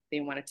They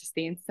wanted to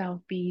stay in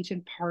South Beach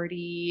and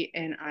party,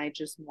 and I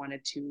just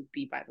wanted to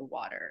be by the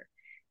water.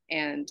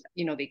 And,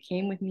 they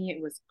came with me.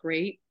 It was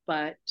great,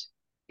 but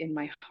in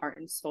my heart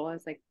and soul, I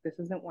was like, this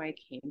isn't why I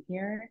came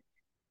here.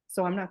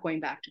 So I'm not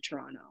going back to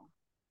Toronto.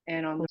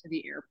 And on to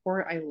the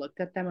airport, I looked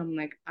at them. I'm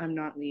like, I'm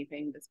not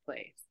leaving this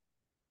place.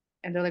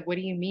 And they're like, what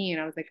do you mean?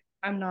 I was like,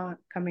 I'm not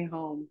coming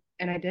home.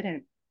 And I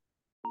didn't.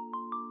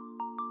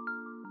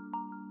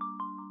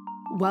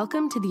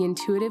 Welcome to the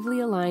Intuitively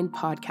Aligned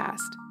podcast,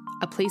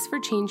 a place for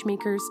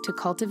changemakers to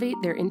cultivate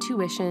their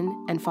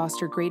intuition and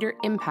foster greater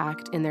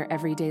impact in their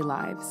everyday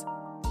lives.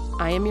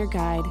 I am your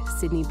guide,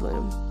 Sydney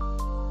Bloom.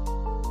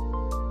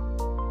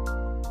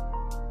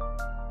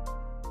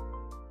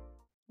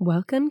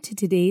 Welcome to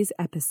today's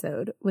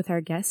episode with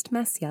our guest,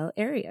 Massiell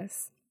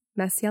Arias.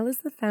 Massiell is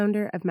the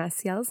founder of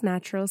Massiell's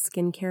Natural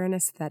Skincare and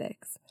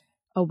Aesthetics,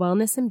 a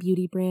wellness and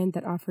beauty brand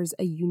that offers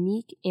a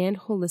unique and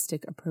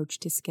holistic approach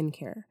to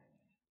skincare.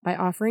 By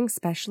offering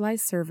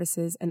specialized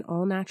services and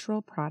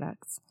all-natural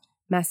products,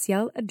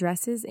 Massiell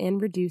addresses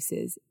and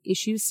reduces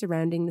issues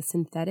surrounding the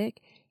synthetic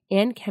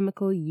and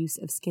chemical use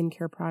of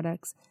skincare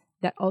products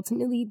that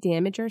ultimately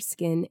damage our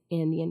skin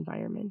and the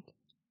environment.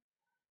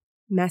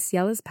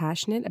 Massiell is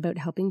passionate about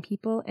helping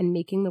people and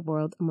making the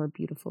world a more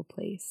beautiful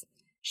place.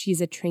 She's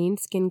a trained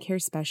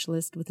skincare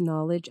specialist with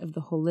knowledge of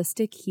the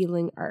holistic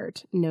healing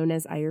art known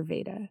as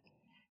Ayurveda.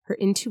 Her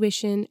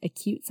intuition,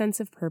 acute sense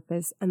of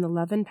purpose, and the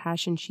love and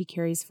passion she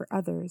carries for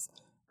others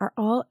are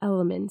all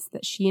elements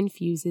that she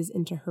infuses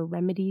into her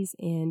remedies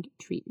and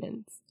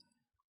treatments.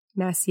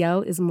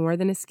 Massiell is more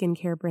than a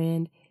skincare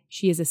brand.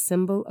 She is a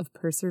symbol of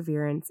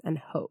perseverance and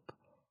hope.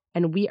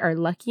 And we are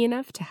lucky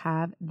enough to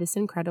have this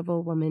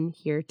incredible woman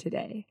here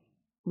today.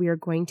 We are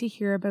going to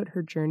hear about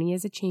her journey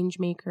as a change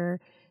maker,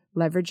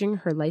 leveraging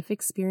her life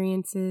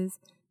experiences,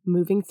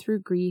 moving through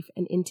grief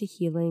and into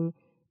healing,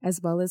 as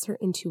well as her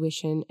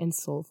intuition and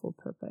soulful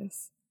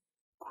purpose.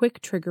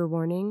 Quick trigger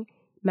warning,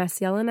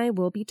 Massiell and I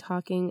will be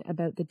talking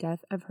about the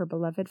death of her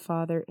beloved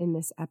father in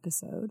this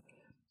episode,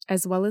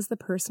 as well as the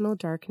personal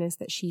darkness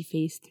that she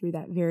faced through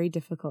that very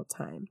difficult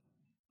time.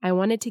 I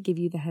wanted to give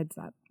you the heads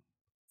up.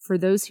 For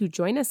those who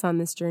join us on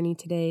this journey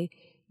today,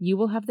 you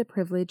will have the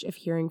privilege of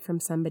hearing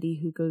from somebody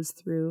who goes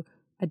through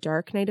a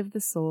dark night of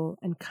the soul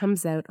and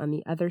comes out on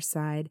the other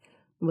side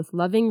with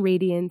loving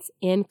radiance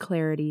and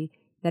clarity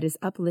that is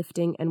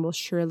uplifting and will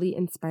surely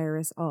inspire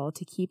us all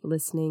to keep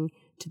listening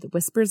to the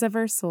whispers of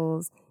our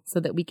souls so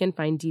that we can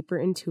find deeper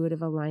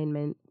intuitive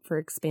alignment for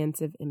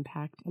expansive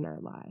impact in our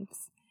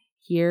lives.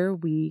 Here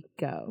we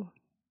go.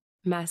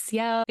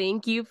 Massiell,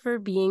 thank you for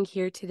being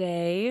here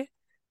today.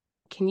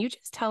 Can you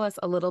just tell us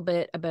a little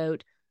bit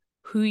about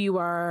who you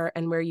are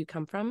and where you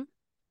come from?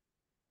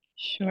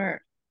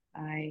 Sure.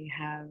 I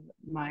have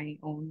my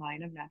own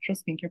line of natural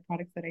skincare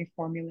products that I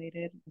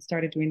formulated. I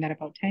started doing that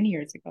about 10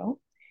 years ago.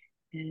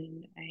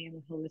 And I am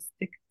a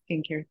holistic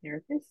skincare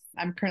therapist.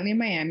 I'm currently in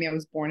Miami. I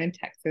was born in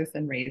Texas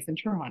and raised in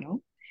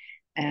Toronto.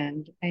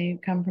 And I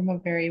come from a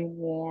very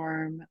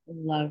warm,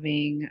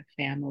 loving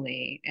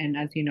family. And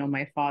as you know,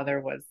 my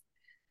father was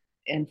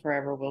and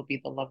forever will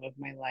be the love of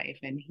my life.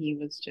 And he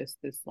was just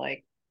this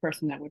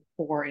person that would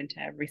pour into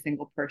every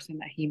single person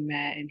that he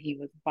met. And he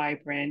was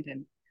vibrant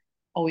and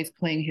always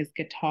playing his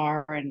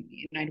guitar, and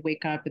I'd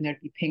wake up and there'd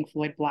be Pink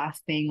Floyd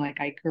blasting.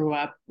 Like, I grew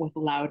up with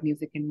loud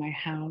music in my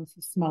house,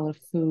 the smell of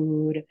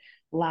food,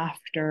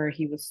 laughter.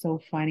 He was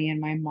so funny.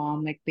 And my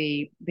mom, like,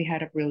 they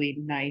had a really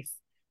nice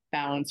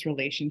balanced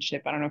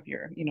relationship. I don't know if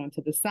you're,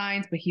 into the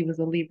signs, but he was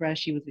a Libra,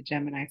 she was a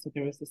Gemini. So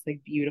there was this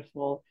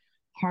beautiful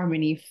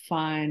harmony,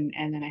 fun.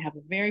 And then I have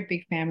a very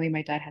big family.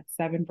 My dad had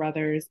 7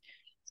 brothers.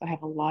 So I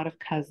have a lot of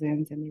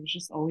cousins, and there was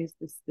just always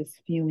this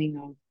feeling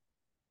of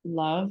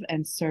love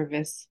and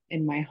service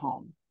in my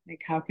home.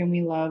 Like, how can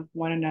we love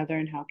one another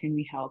and how can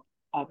we help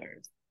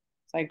others?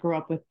 So I grew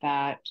up with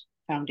that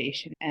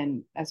foundation.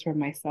 And as for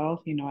myself,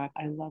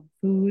 I love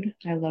food,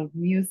 I love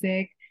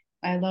music,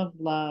 I love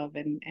love.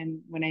 And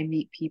when I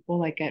meet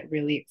people, I get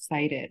really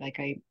excited. Like,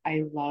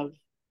 I love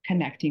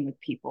connecting with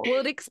people. Well,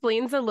 it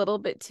explains a little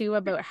bit too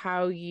about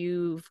how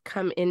you've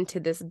come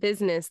into this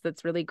business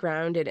that's really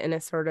grounded in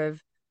a sort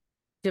of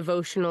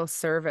devotional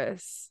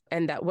service,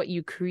 and that what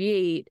you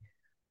create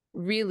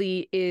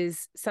really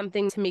is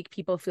something to make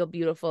people feel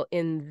beautiful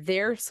in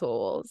their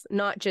souls,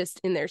 not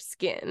just in their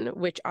skin,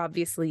 which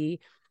obviously,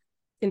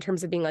 in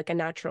terms of being like a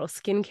natural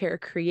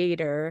skincare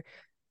creator,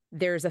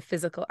 there's a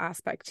physical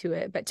aspect to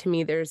it. But to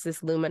me, there's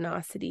this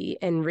luminosity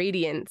and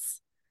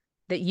radiance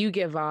that you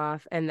give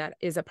off, and that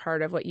is a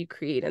part of what you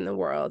create in the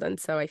world. And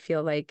so I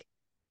feel like,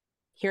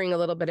 hearing a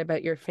little bit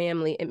about your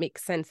family, it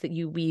makes sense that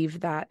you weave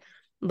that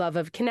love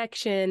of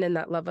connection and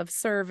that love of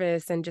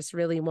service and just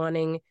really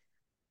wanting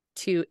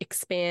to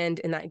expand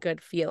in that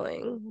good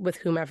feeling with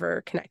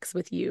whomever connects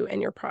with you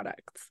and your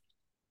products.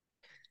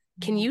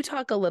 Can you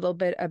talk a little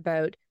bit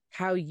about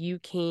how you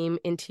came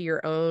into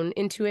your own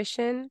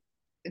intuition?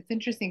 It's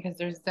interesting because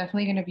there's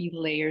definitely going to be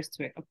layers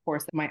to it. Of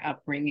course, my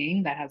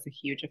upbringing, that has a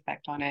huge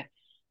effect on it.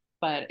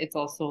 But it's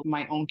also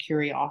my own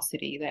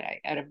curiosity that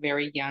at a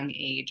very young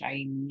age,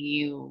 I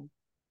knew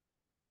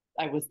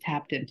I was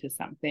tapped into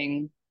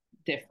something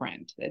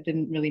different that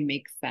didn't really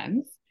make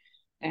sense.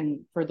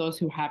 And for those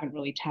who haven't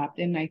really tapped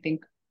in, I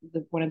think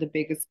one of the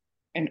biggest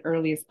and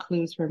earliest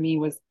clues for me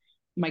was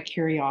my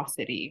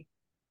curiosity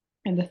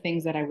and the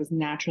things that I was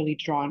naturally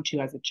drawn to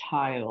as a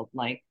child.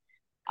 Like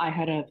I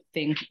had a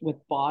thing with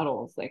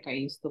bottles. Like I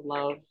used to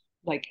love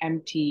like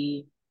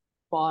empty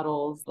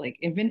bottles, like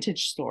in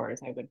vintage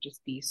stores. I would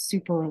just be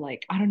super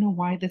like, I don't know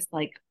why this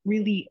like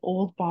really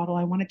old bottle,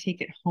 I want to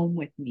take it home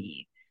with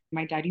me.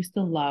 My dad used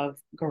to love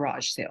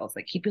garage sales.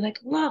 Like he'd be like,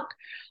 look,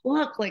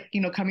 like,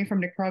 coming from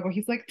Nicaragua,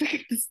 he's like, look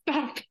at this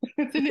stuff.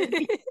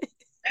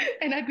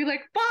 And I'd be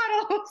like,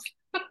 bottles.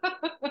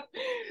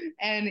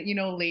 And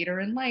later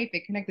in life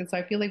it connected. So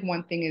I feel like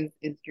one thing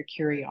is your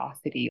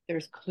curiosity.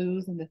 There's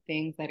clues in the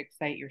things that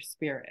excite your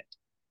spirit,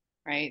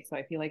 right? So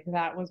I feel like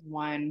that was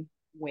one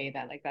way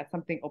that like that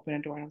something opened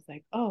a door and I was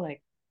like, oh,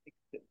 like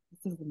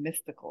this is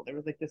mystical. There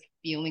was like this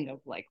feeling of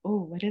like,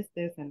 oh, what is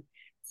this? And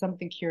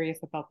something curious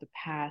about the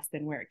past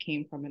and where it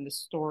came from and the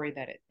story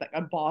that it like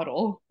a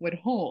bottle would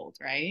hold,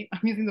 right? I'm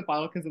using the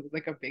bottle because it was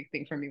like a big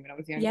thing for me when I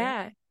was younger.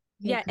 Yeah.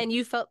 Yeah. And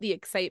you felt the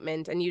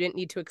excitement and you didn't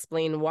need to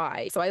explain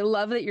why. So I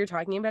love that you're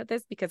talking about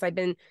this because I've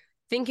been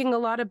thinking a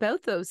lot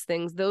about those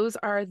things. Those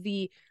are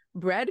the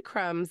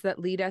breadcrumbs that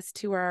lead us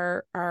to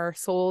our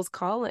soul's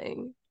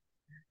calling.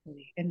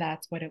 And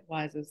that's what it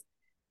was, is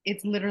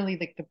it's literally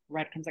like the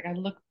breadcrumbs. Like I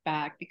look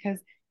back because,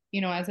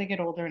 as I get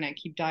older and I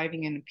keep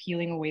diving in and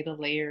peeling away the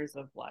layers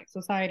of like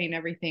society and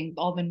everything,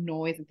 all the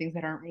noise and things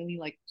that aren't really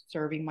like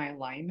serving my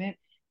alignment,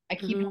 I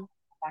keep Mm-hmm.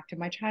 back to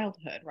my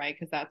childhood, right?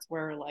 Because that's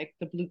where like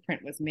the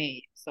blueprint was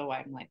made. So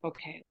I'm like,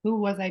 okay, who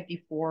was I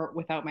before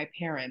without my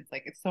parents?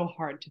 Like it's so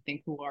hard to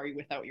think, who are you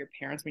without your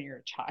parents when you're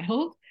a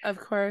child? Of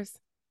course.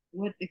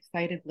 What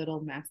excited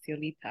little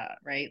Massielita,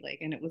 right? Like,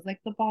 and it was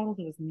like the bottles,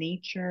 it was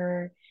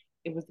nature,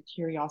 it was the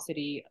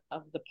curiosity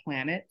of the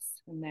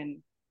planets. And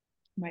then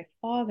my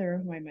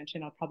father, who I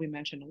mentioned, I'll probably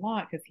mention a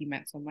lot because he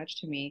meant so much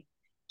to me,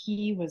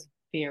 he was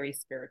very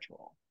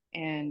spiritual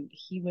and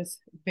he was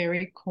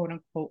very quote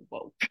unquote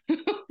woke.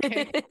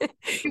 Okay.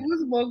 He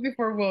was woke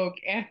before woke.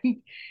 And,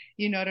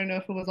 I don't know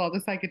if it was all the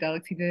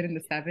psychedelics he did in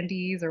the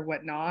 70s or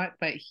whatnot,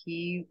 but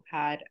he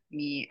had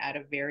me at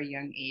a very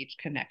young age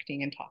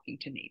connecting and talking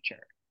to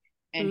nature.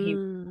 And he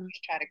Mm.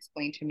 tried to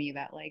explain to me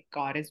that like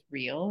God is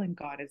real and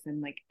God is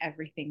in like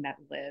everything that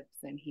lives.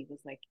 And he was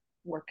like,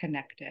 we're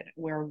connected.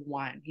 We're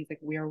one. He's like,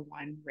 we're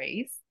one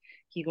race.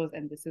 He goes,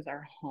 and this is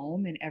our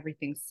home and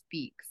everything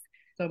speaks.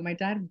 So my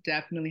dad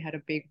definitely had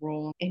a big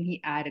role and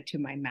he added to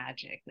my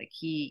magic. Like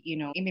he,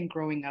 even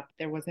growing up,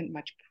 there wasn't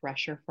much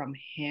pressure from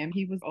him.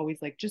 He was always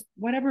like, just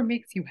whatever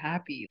makes you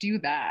happy, do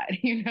that,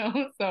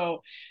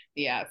 So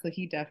yeah, so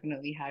he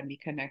definitely had me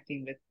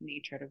connecting with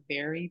nature at a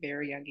very,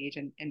 very young age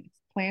and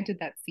planted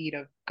that seed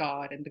of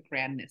God and the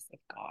grandness of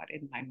God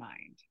in my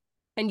mind.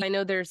 And I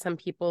know there's some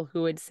people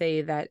who would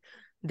say that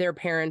their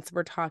parents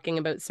were talking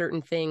about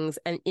certain things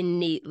and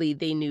innately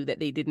they knew that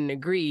they didn't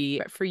agree.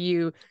 But for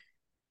you,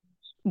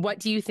 what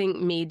do you think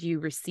made you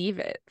receive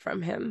it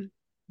from him?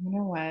 You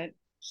know what?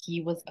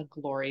 He was a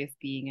glorious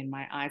being in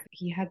my eyes.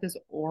 He had this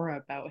aura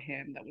about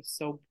him that was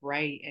so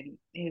bright and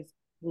his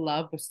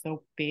love was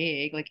so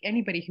big. Like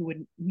anybody who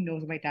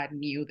knows my dad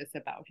knew this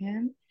about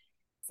him.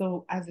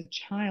 So as a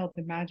child,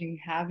 imagine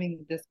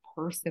having this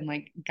person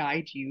like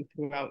guide you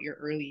throughout your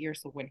early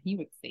years. So when he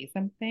would say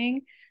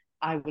something,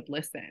 I would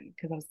listen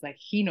because I was like,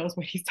 he knows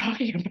what he's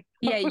talking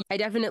Yeah, about. I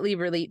definitely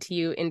relate to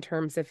you in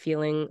terms of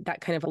feeling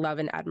that kind of love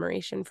and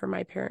admiration for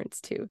my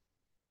parents too.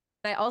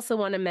 I also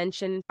want to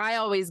mention, I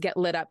always get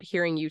lit up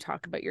hearing you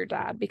talk about your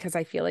dad because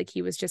I feel like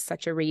he was just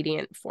such a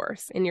radiant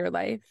force in your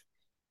life.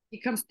 He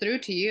comes through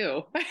to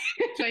you.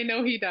 I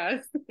know he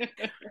does.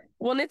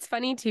 Well, and it's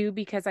funny too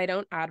because I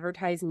don't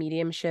advertise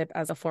mediumship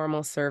as a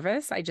formal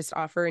service. I just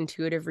offer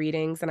intuitive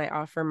readings and I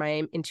offer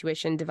my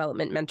intuition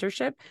development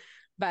mentorship.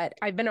 But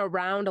I've been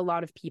around a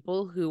lot of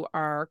people who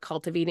are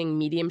cultivating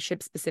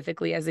mediumship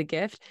specifically as a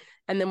gift.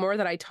 And the more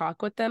that I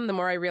talk with them, the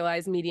more I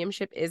realize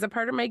mediumship is a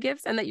part of my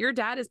gifts and that your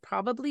dad is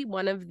probably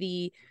one of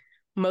the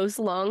most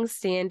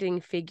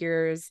long-standing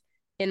figures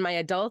in my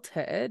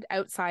adulthood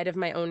outside of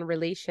my own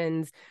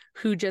relations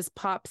who just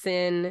pops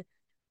in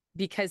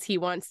because he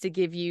wants to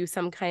give you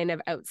some kind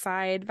of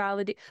outside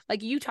validate.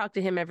 Like you talk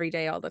to him every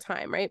day all the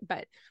time, right?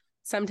 But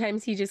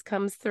sometimes he just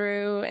comes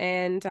through,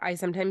 and I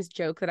sometimes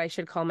joke that I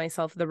should call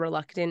myself the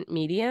reluctant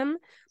medium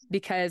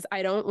because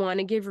I don't want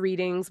to give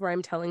readings where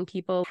I'm telling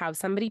people how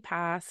somebody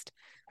passed.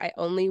 I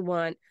only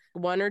want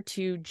one or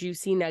two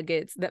juicy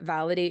nuggets that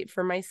validate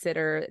for my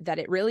sitter that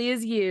it really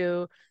is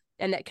you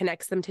and that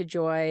connects them to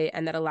joy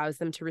and that allows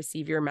them to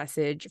receive your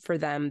message for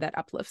them that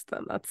uplifts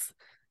them. That's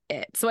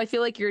it. So I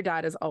feel like your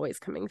dad is always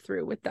coming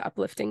through with the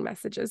uplifting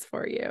messages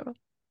for you.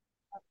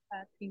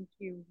 Thank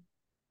you.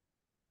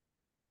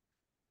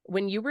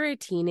 When you were a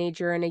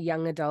teenager and a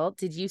young adult,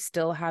 did you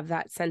still have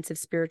that sense of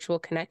spiritual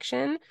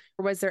connection?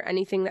 Or was there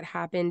anything that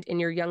happened in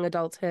your young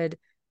adulthood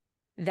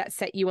that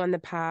set you on the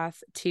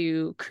path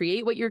to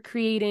create what you're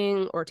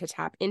creating or to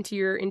tap into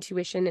your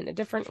intuition in a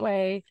different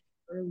way?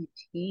 Early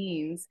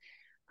teens,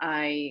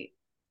 I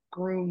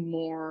grew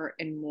more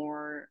and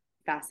more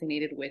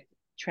fascinated with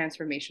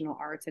transformational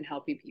arts and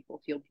helping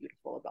people feel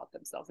beautiful about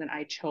themselves. And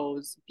I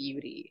chose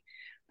beauty.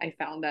 I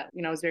found that,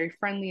 I was very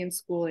friendly in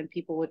school and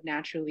people would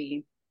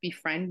naturally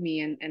befriend me.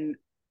 And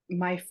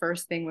my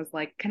first thing was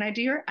like, can I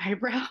do your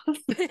eyebrows?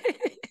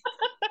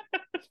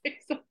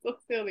 It's so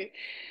silly.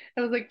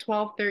 I was like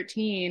 12,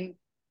 13.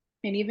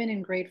 And even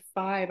in grade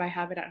five, I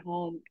have it at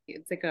home.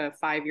 It's like a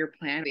 5-year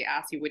plan. They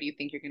ask you, what do you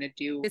think you're going to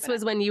do? This But at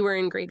was when you were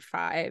in grade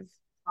five.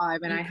 five,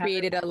 and You I have it.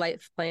 created a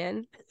life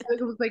plan.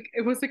 It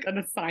was like an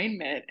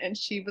assignment, and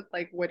she was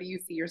like, "What do you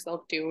see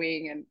yourself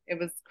doing?" And it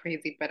was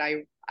crazy, but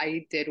I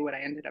did what I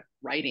ended up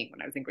writing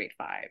when I was in grade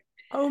five.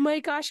 Oh my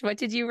gosh, what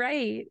did you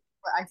write?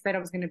 I said I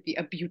was going to be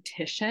a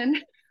beautician.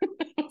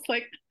 I was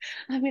like,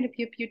 I'm going to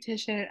be a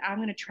beautician. I'm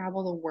going to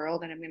travel the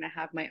world, and I'm going to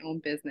have my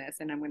own business,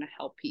 and I'm going to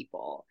help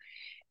people.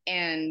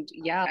 And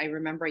yeah, I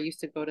remember I used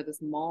to go to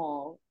this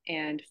mall,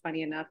 and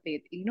funny enough,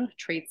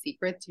 Trade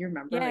Secrets. You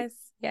remember, like, Yes,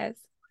 yes.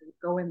 I would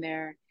go in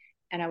there,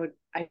 and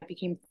I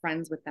became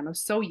friends with them. I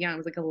was so young. I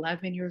was like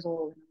 11 years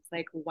old. And I was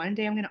like, one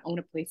day I'm going to own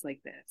a place like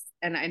this.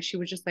 And she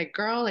was just like,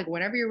 girl, like,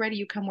 whenever you're ready,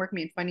 you come work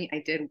me. And funny,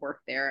 I did work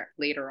there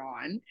later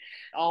on.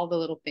 All the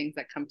little things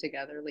that come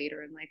together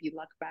later in life, you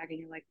look back and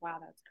you're like, wow,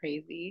 that's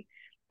crazy.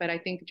 But I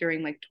think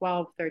during like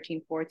 12,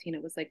 13, 14,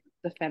 it was like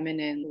the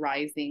feminine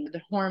rising,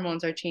 the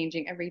hormones are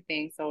changing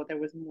everything. So there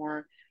was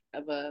more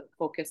of a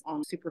focus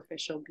on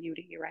superficial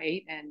beauty,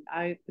 right? And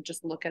I would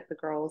just look at the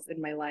girls in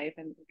my life,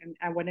 and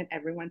I wanted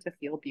everyone to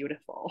feel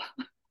beautiful.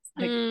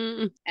 Like,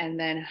 Mm, and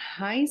then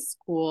high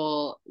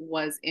school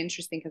was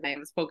interesting because I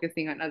was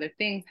focusing on other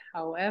things.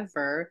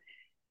 However,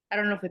 I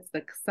don't know if it's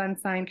the sun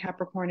sign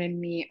Capricorn in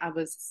me. I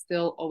was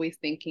still always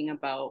thinking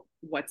about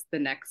what's the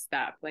next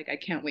step. Like, I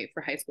can't wait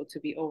for high school to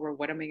be over.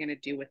 What am I going to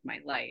do with my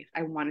life?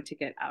 I wanted to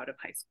get out of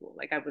high school.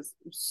 Like, I was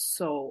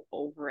so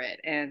over it.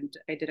 And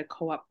I did a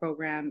co op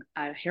program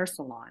at a hair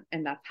salon.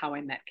 And that's how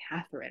I met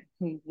Catherine,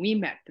 whom we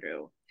met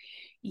through.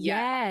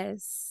 Yeah.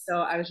 yes. So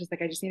I was just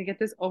like, I just need to get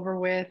this over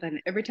with.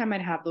 And every time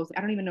I'd have those,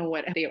 I don't even know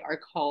what they are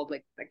called,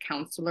 like the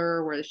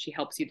counselor, where she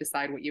helps you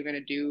decide what you're going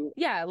to do.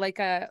 Yeah, like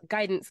a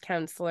guidance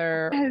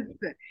counselor.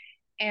 Yes.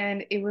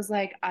 And it was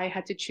like I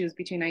had to choose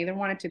between, I either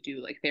wanted to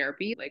do like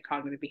therapy, like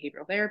cognitive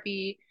behavioral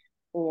therapy,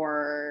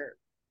 or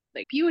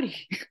like beauty.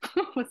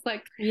 I was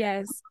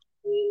Yes.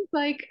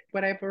 like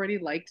what I've already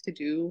liked to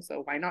do,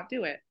 so why not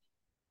do it?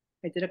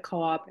 I did a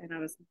co-op, and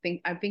I'm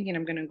thinking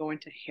I'm gonna go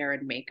into hair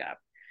and makeup.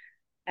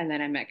 And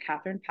then I met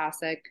Catherine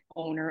Pasek,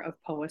 owner of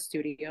POA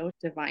Studio,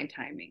 Divine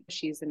Timing.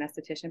 She's an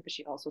esthetician, but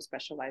she also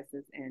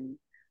specializes in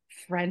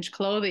French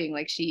clothing.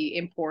 Like, she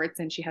imports,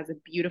 and she has a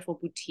beautiful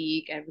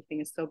boutique. Everything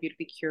is so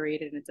beautifully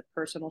curated, and it's a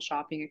personal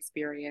shopping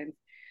experience.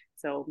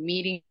 So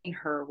meeting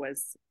her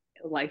was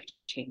life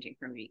changing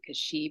for me because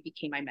she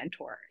became my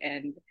mentor.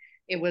 And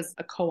it was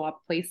a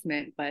co-op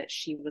placement, but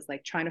she was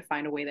like trying to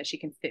find a way that she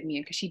can fit me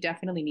in because she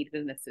definitely needed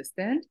an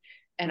assistant.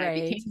 And I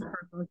Right. became a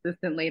personal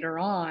assistant later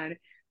on,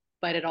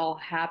 but it all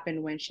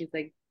happened when she's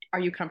like, are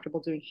you comfortable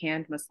doing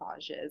hand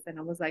massages? And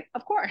I was like,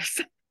 of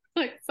course.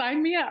 Like,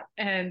 sign me up.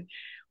 And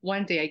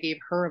one day I gave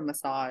her a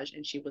massage,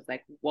 and she was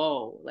like,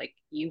 whoa, like,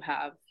 you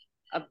have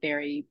a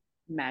very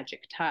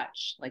magic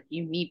touch. Like,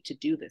 you need to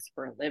do this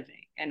for a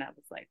living. And I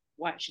was like,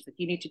 what? She's like,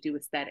 you need to do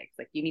aesthetics.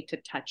 Like, you need to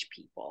touch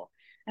people.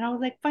 And I was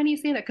like, funny you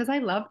say that because I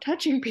love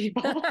touching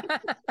people.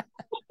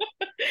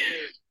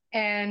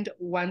 And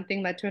one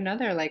thing led to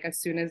another. Like, as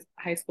soon as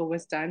high school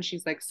was done,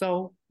 she's like,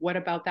 so what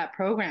about that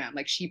program?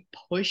 Like, she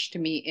pushed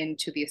me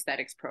into the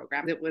aesthetics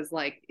program. It was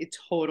like a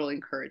total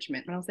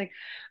encouragement. And I was like,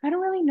 I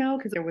don't really know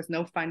because there was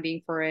no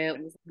funding for it.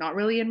 It was not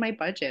really in my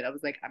budget. I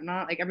was like, I'm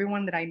not like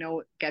everyone that I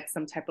know gets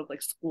some type of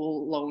like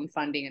school loan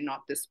funding, and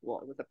not this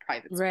school. It was a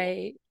private school.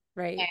 Right.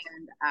 Right.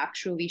 And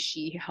actually,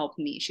 she helped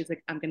me. She's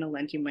like, I'm going to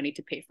lend you money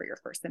to pay for your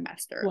first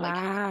semester. Like,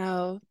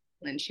 Wow.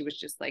 and she was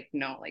just like,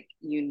 no, like,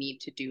 you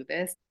need to do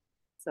this.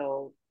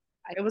 So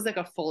it was like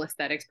a full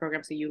aesthetics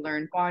program. So you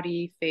learn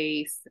body,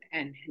 face,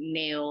 and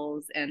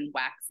nails and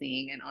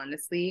waxing. And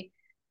honestly,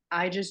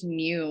 I just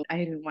knew I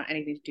didn't want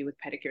anything to do with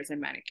pedicures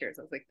and manicures.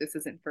 I was like, this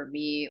isn't for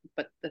me.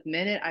 But the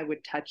minute I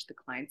would touch the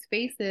clients'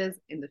 faces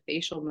in the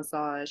facial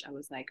massage, I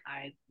was like,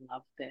 I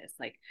love this.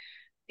 Like,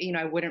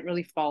 I wouldn't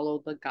really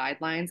follow the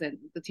guidelines. And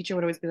the teacher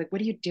would always be like,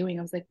 what are you doing?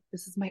 I was like,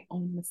 this is my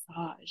own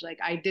massage. Like,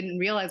 I didn't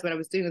realize what I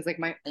was doing. It was like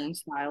my own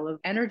style of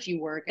energy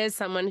work. As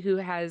someone who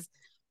has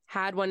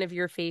had one of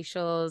your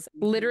facials,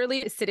 Mhm.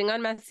 literally sitting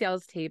on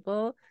Massiell's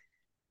table,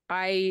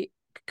 I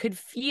could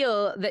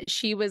feel that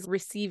she was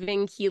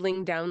receiving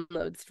healing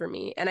downloads for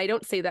me. And I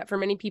don't say that for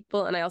many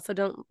people. And I also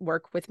don't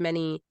work with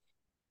many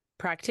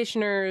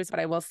practitioners, but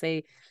I will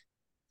say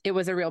it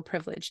was a real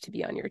privilege to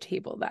be on your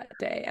table that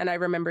day. And I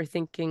remember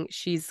thinking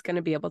she's going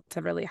to be able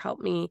to really help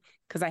me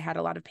because I had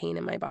a lot of pain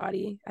in my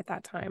body at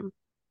that time.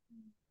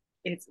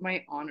 It's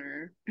my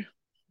honor.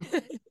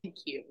 Thank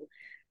you.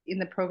 In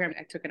the program,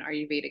 I took an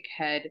Ayurvedic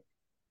head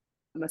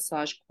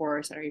massage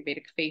course, an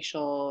Ayurvedic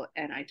facial,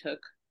 and I took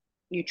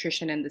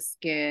nutrition in the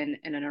skin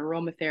and an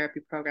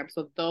aromatherapy program.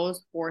 So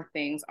those four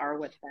things are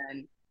what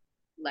then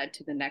led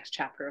to the next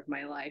chapter of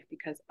my life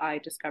because I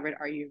discovered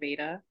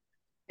Ayurveda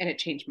and it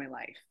changed my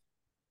life.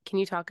 Can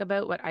you talk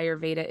about what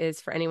Ayurveda is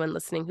for anyone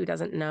listening who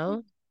doesn't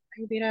know?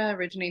 Ayurveda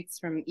originates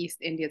from East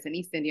India. It's an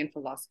East Indian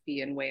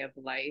philosophy and way of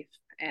life.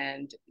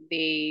 And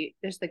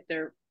there's like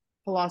their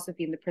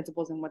philosophy and the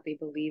principles and what they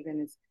believe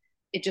in is,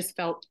 it just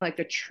felt like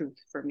the truth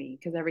for me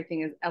because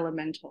everything is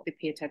elemental. They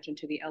pay attention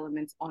to the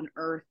elements on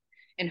earth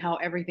and how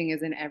everything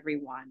is in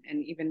everyone.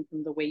 And even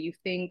from the way you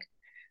think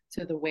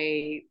to the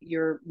way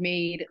you're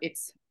made,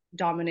 it's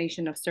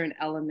domination of certain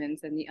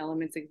elements, and the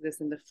elements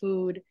exist in the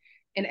food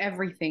and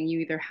everything. You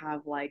either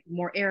have like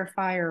more air,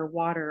 fire,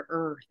 water,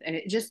 earth. And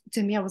it just,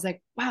 to me, I was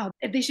like, wow,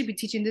 they should be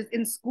teaching this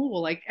in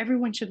school. Like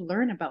everyone should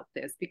learn about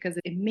this because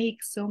it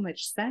makes so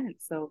much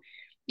sense. So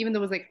even though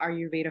it was like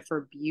Ayurveda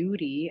for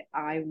beauty,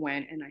 I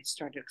went and I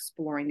started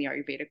exploring the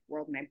Ayurvedic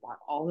world and I bought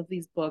all of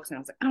these books and I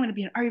was like, I want to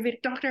be an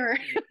Ayurvedic doctor.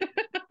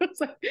 I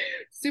was like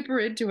super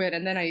into it.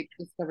 And then I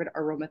discovered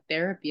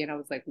aromatherapy and I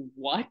was like,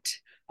 what?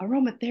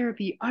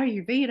 Aromatherapy,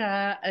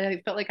 Ayurveda. And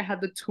I felt like I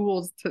had the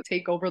tools to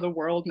take over the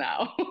world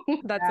now.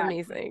 That's Yeah.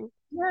 amazing.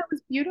 Yeah, it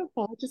was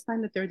beautiful. I just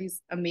find that there are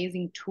these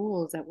amazing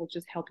tools that will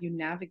just help you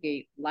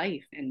navigate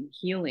life and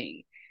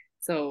healing.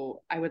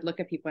 So I would look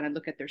at people and I'd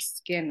look at their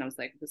skin. And I was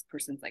like, this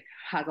person's like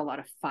has a lot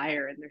of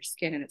fire in their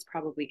skin and it's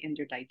probably in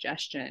their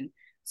digestion.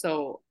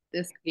 So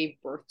this gave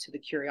birth to the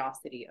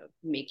curiosity of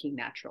making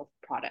natural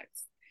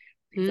products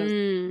because I was like,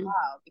 Mm.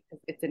 wow, because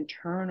it's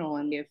internal.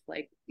 And if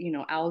like,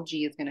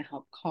 algae is going to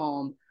help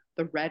calm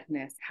the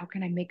redness, how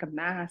can I make a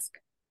mask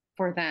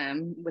for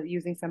them with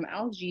using some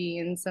algae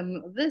and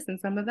some of this and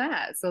some of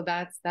that? So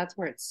that's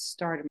where it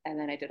started. And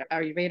then I did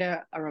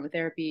Ayurveda,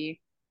 aromatherapy,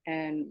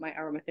 and my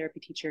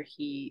aromatherapy teacher,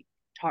 he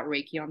taught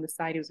Reiki on the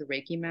side. He was a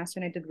Reiki master,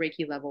 and I did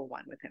Reiki level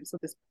 1 with him. So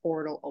this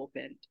portal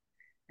opened.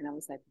 And I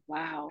was like,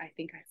 wow, I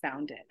think I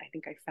found it. I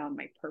think I found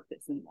my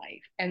purpose in life.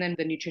 And then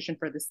the nutrition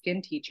for the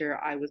skin teacher,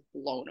 I was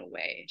blown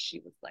away. She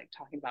was like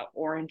talking about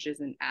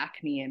oranges and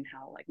acne and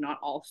how like not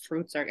all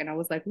fruits are. And I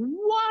was like,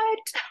 what?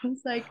 I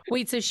was like,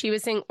 Wait, so she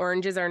was saying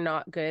oranges are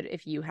not good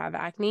if you have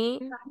acne?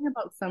 talking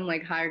about some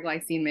like higher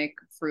glycemic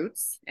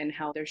fruits and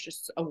how there's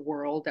just a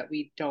world that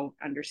we don't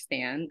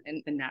understand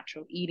in the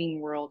natural eating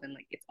world and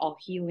like it's all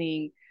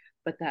healing,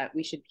 but that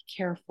we should be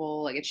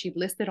careful. Like, and she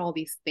listed all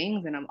these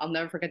things, and I'll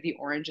never forget the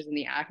oranges and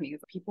the acne.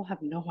 People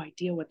have no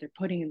idea what they're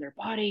putting in their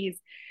bodies,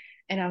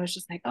 and I was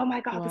just like, oh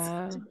my god, this is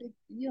such a Wow. big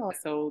deal.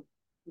 So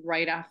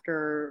right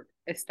after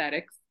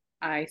aesthetics,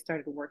 I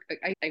started to work.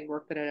 I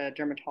worked at a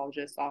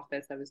dermatologist's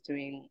office. I was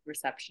doing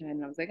reception,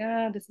 and I was like,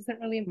 this isn't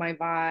really my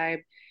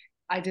vibe.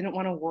 I didn't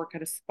want to work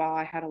at a spa.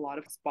 I had a lot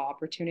of spa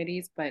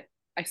opportunities, but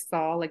I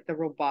saw like the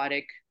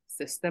robotic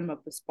system of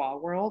the spa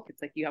world.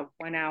 It's like you have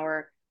 1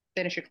 hour,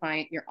 finish your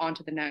client, you're on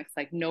to the next,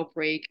 like no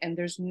break, and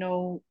there's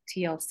no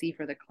TLC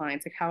for the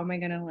clients. Like, how am I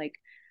gonna like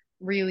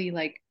really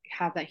like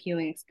have that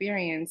healing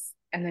experience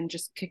and then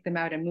just kick them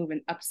out and move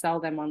and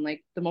upsell them on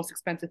like the most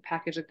expensive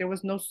package? Like there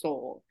was no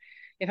soul.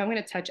 If I'm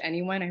going to touch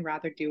anyone, I'd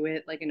rather do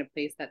it like in a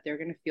place that they're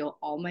going to feel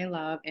all my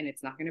love and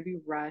it's not going to be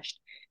rushed,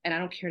 and I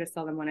don't care to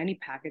sell them on any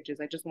packages.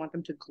 I just want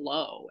them to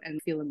glow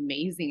and feel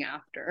amazing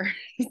after.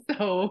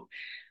 So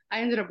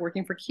I ended up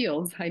working for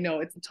Kiehl's. I know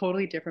it's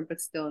totally different,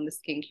 but still in the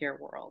skincare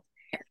world.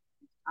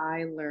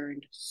 I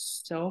learned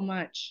so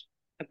much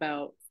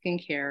about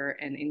skincare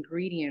and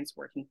ingredients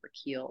working for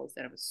Kiehl's,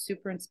 and I was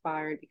super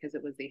inspired because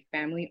it was a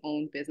family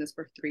owned business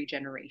for 3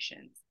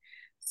 generations.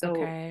 So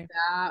Okay.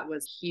 that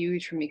was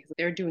huge for me because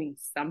they're doing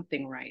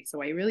something right.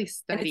 So I really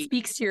And it studied.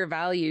 speaks to your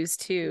values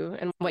too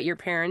and what your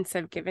parents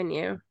have given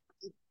you.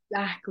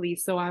 Exactly.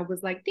 So I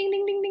was like, ding,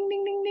 ding, ding, ding,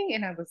 ding, ding, ding.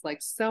 And I was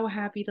like so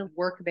happy to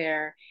work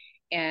there.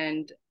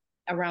 And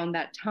around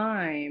that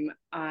time,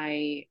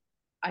 I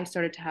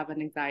started to have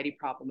an anxiety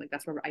problem. Like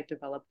that's where I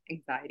developed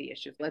anxiety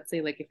issues. Let's say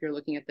like if you're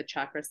looking at the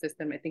chakra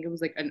system, I think it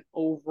was like an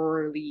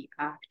overly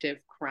active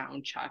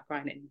crown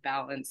chakra and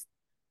imbalanced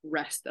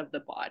rest of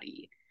the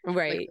body. Like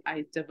Right.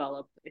 I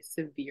developed a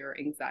severe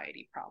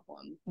anxiety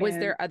problem. Was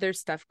And there other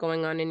stuff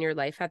going on in your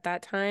life at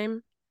that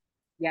time?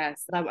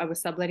 yes, I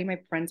was subletting my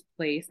friend's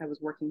place. I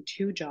was working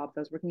 2 jobs. I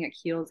was working at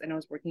Kiehl's and I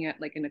was working at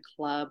like in a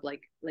club,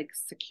 like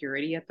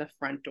security at the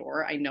front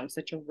door. I know,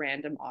 such a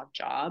random odd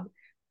job,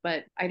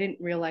 but I didn't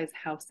realize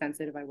how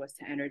sensitive I was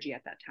to energy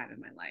at that time in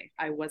my life.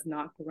 I was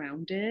not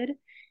grounded.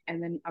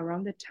 And then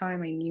around the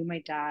time I knew my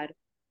dad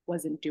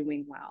wasn't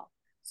doing well.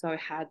 So I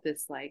had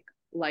this like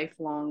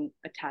lifelong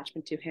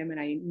attachment to him. And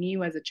I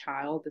knew as a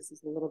child, this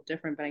is a little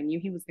different, but I knew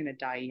he was going to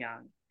die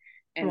young.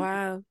 And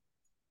Wow.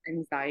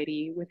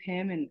 anxiety with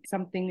him, and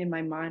something in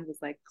my mind was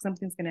like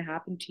something's going to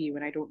happen to you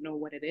and I don't know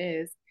what it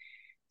is.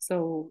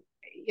 So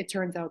it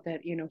turns out that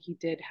he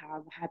did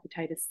have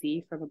hepatitis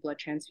C from a blood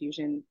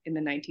transfusion in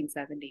the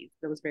 1970s.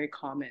 That was very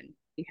common.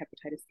 The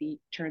hepatitis C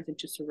turns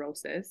into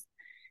cirrhosis,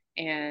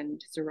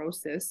 and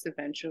cirrhosis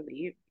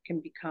eventually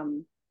can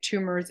become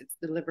tumors. It's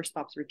the liver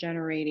stops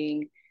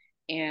regenerating.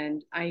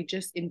 And I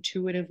just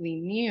intuitively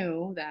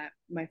knew that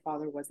my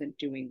father wasn't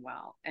doing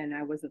well and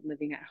I wasn't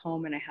living at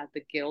home and I had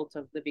the guilt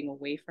of living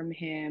away from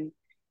him.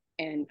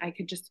 And I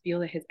could just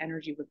feel that his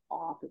energy was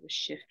off. It was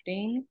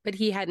shifting. But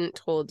he hadn't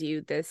told you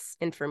this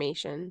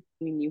information.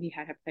 We knew he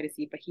had hepatitis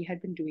C, but he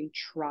had been doing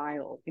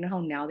trials. You know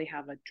how now they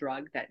have a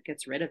drug that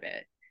gets rid of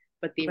it,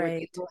 but these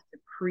Right. were like the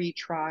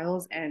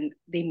pre-trials, and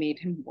they made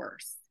him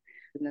worse.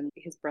 And then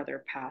his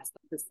brother passed.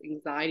 This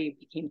anxiety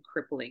became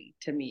crippling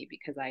to me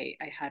because I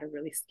had a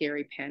really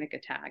scary panic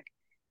attack,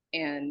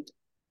 and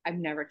I've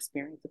never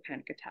experienced a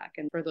panic attack.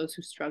 And for those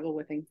who struggle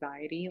with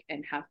anxiety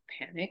and have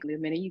panic, the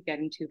minute you get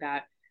into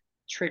that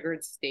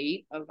triggered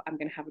state of I'm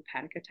going to have a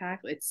panic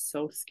attack, it's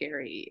so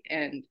scary.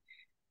 And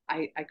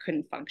I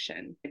couldn't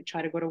function. I'd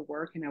try to go to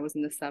work and I was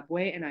in the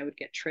subway and I would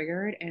get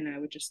triggered and I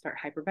would just start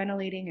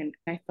hyperventilating and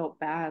I felt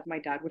bad. My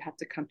dad would have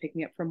to come pick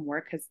me up from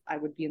work because I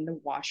would be in the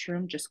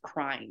washroom just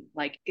crying.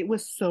 Like it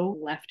was so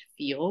left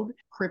field,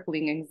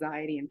 crippling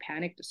anxiety and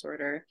panic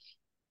disorder.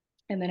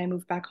 And then I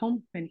moved back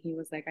home and he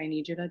was like, I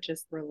need you to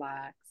just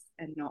relax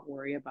and not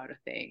worry about a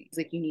thing. He's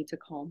like, you need to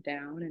calm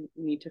down and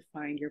you need to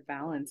find your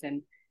balance.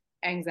 And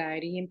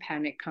anxiety and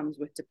panic comes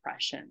with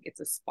depression.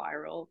 It's a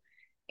spiral.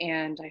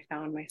 And I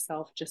found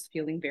myself just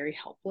feeling very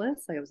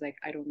helpless. I was like,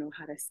 I don't know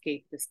how to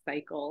escape this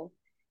cycle.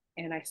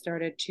 And I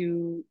started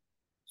to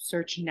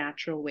search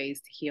natural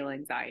ways to heal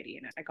anxiety.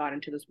 And I got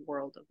into this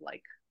world of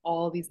like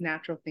all these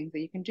natural things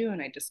that you can do.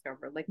 And I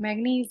discovered like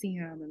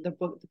magnesium and the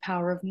book, The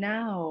Power of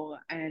Now.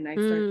 And I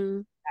started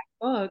Mm,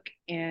 that book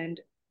and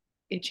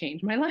it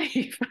changed my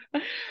life.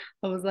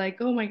 I was like,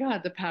 oh my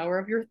God, the power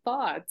of your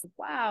thoughts.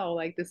 Wow.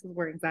 Like this is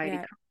where anxiety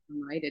yeah. comes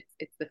from, right?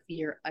 It's the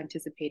fear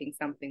anticipating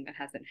something that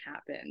hasn't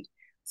happened.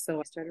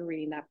 So I started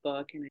reading that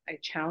book and I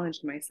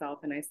challenged myself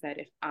and I said,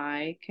 if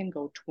I can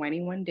go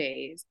 21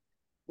 days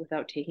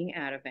without taking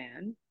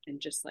Ativan and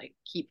just like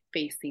keep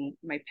facing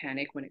my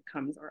panic when it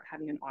comes or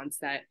having an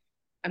onset,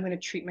 I'm going to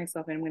treat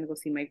myself and I'm going to go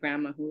see my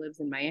grandma who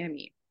lives in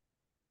Miami.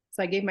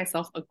 So I gave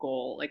myself a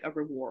goal, like a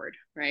reward,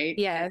 right?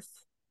 Yes.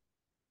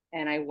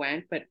 And I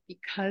went, but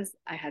because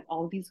I had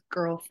all these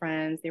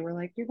girlfriends, they were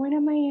like, "You're going to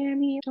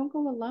Miami, don't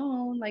go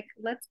alone. Like,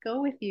 let's go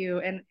with you."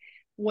 And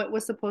what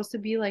was supposed to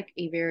be like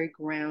a very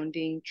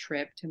grounding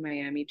trip to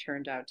Miami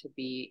turned out to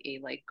be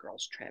a like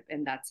girls' trip.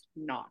 And that's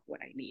not what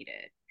I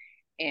needed.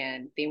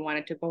 And they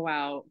wanted to go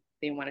out,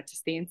 they wanted to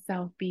stay in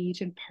South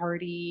Beach and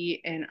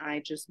party. And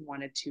I just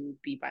wanted to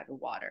be by the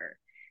water.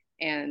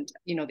 And,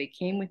 they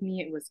came with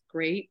me. It was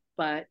great.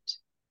 But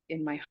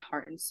in my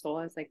heart and soul,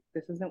 I was like,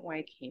 this isn't why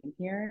I came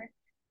here,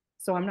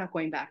 so I'm not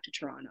going back to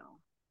Toronto.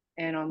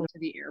 And on to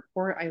the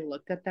airport, I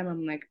looked at them.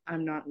 I'm like,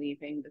 I'm not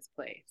leaving this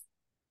place.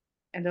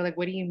 And they're like,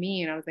 what do you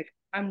mean? I was like,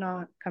 I'm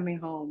not coming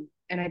home.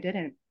 And I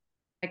didn't.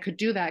 I could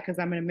do that because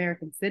I'm an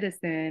American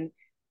citizen,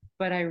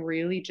 but I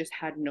really just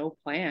had no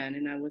plan.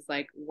 And I was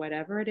like,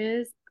 whatever it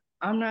is,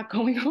 I'm not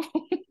going home.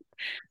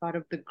 Thought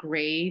of the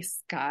gray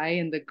sky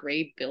and the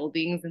gray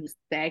buildings and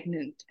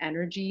stagnant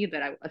energy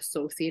that I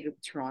associated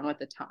with Toronto at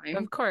the time.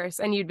 Of course.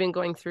 And you'd been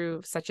going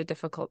through such a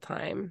difficult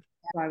time.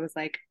 So I was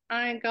like,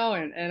 I ain't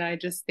going. And I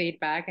just stayed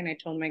back and I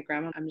told my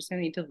grandma, I'm just going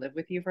to need to live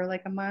with you for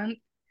like a month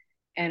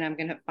and I'm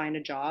going to find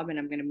a job and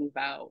I'm going to move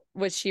out.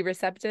 Was she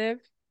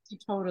receptive? She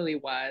totally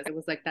was. It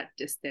was like that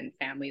distant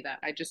family that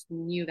I just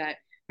knew that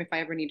if I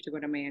ever needed to go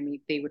to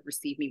Miami, they would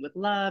receive me with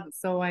love.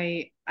 So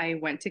I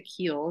went to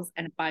Keels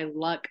and by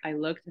luck, I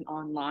looked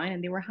online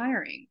and they were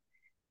hiring.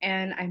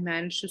 And I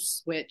managed to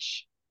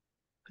switch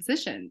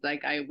positions.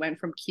 Like I went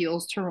from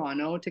Keels,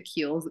 Toronto to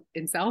Keels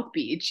in South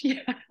Beach.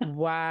 Yeah.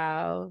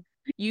 Wow.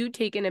 You'd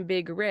taken a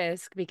big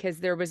risk because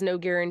there was no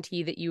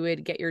guarantee that you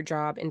would get your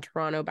job in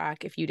Toronto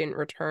back if you didn't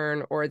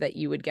return or that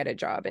you would get a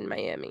job in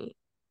Miami.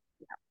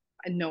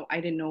 No, I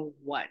didn't know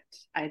what.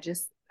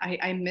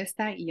 I miss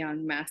that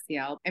young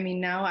Massiell. I mean,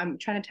 now I'm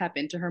trying to tap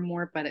into her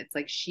more, but it's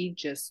like she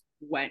just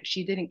went.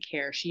 She didn't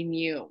care. She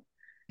knew.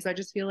 So I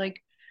just feel like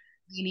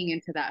leaning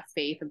into that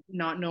faith of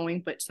not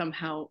knowing, but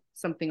somehow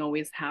something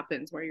always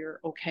happens where you're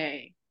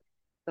okay.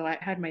 So I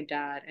had my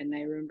dad, and I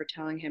remember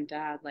telling him,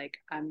 Dad, like,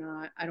 I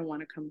don't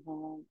want to come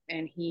home.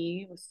 And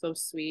he was so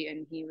sweet.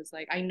 And he was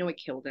like, I know it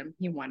killed him.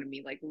 He wanted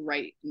me like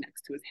right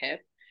next to his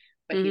hip,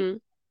 but Hmm.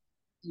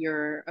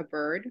 you're a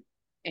bird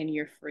and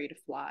you're free to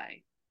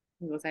fly.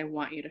 He goes, I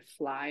want you to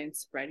fly and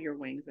spread your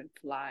wings and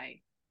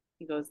fly.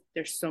 He goes,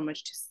 there's so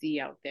much to see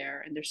out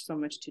there and there's so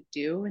much to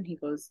do. And he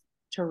goes,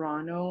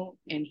 Toronto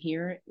and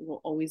here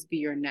will always be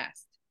your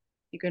nest.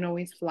 You can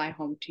always fly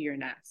home to your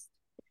nest.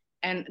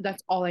 And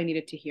that's all I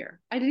needed to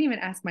hear. I didn't even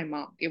ask my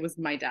mom. It was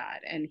my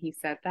dad. And he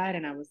said that.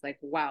 And I was like,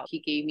 wow, he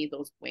gave me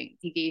those wings.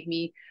 He gave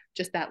me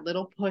just that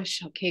little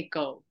push. Okay,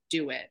 go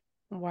do it.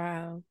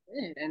 Wow.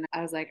 And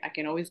I was like, I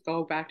can always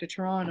go back to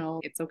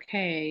Toronto. It's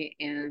okay.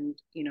 And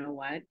you know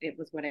what? It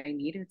was what I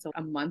needed. So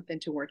a month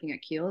into working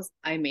at Keels,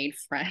 I made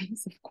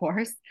friends, of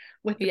course,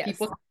 with the Yes.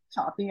 people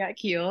shopping at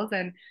Keels.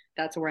 And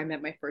that's where I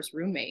met my first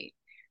roommate.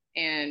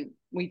 And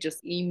we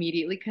just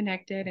immediately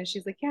connected. And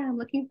she's like, yeah, I'm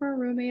looking for a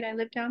roommate. I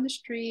live down the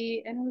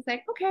street. And I was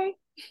like, okay,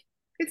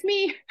 it's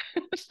me.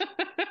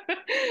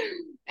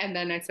 And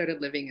then I started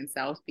living in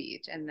South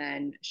Beach. And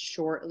then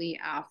shortly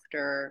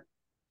after,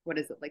 what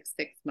is it, like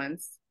 6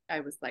 months, I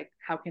was like,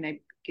 how can I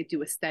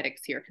do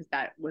aesthetics here? Because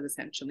that was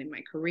essentially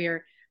my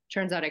career.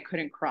 Turns out I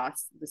couldn't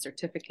cross the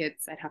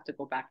certificates. I'd have to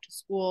go back to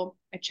school.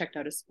 I checked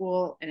out of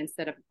school, and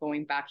instead of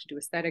going back to do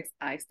aesthetics,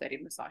 I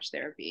studied massage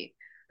therapy.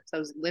 So I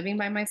was living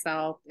by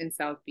myself in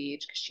South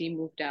Beach because she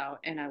moved out,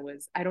 and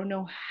I don't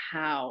know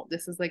how.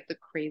 This is like the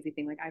crazy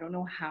thing. Like, I don't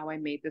know how I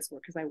made this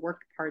work because I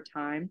worked part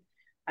time.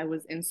 I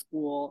was in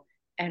school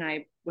and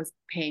I was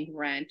paying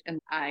rent,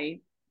 and I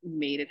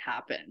made it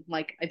happen.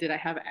 Like, did I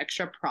have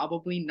extra?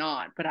 Probably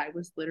not, but I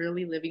was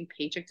literally living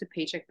paycheck to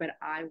paycheck, but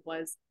I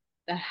was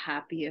the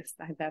happiest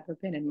I've ever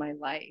been in my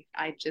life.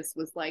 I just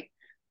was like,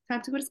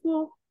 time to go to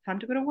school, time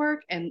to go to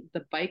work. And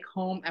the bike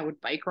home, I would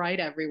bike ride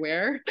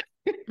everywhere.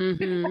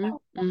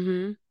 Mm-hmm.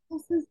 Mm-hmm.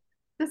 this is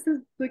this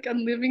is like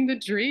I'm living the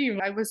dream.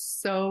 I was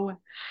so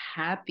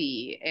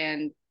happy,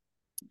 and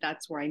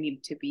that's where I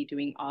needed to be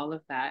doing all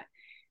of that.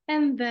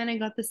 And then I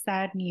got the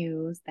sad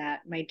news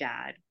that my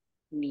dad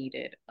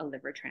needed a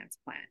liver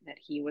transplant, that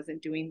he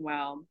wasn't doing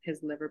well.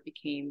 His liver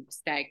became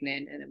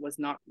stagnant and it was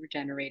not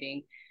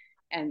regenerating.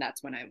 And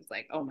that's when I was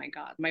like, oh my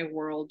God, my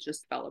world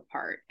just fell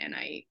apart. And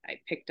I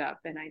picked up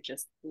and I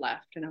just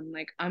left. And I'm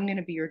like, I'm going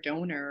to be your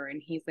donor.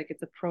 And he's like,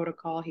 it's a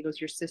protocol. He goes,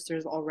 your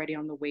sister's already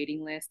on the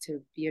waiting list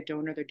to be a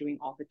donor. They're doing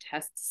all the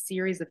tests,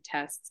 series of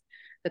tests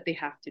that they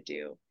have to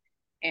do.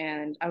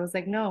 And I was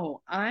like,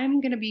 no, I'm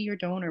going to be your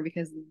donor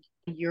because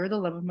you're the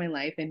love of my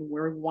life and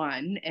we're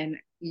one. And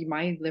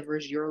my liver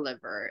is your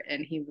liver.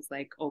 And he was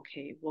like,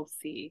 okay, we'll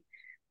see.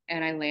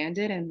 And I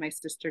landed, and my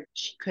sister,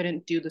 she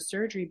couldn't do the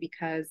surgery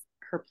because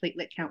her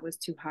platelet count was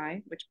too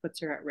high, which puts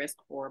her at risk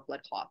for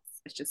blood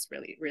clots. It's just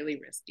really, really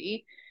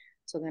risky.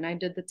 So then I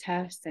did the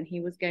test, and he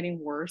was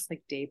getting worse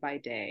like day by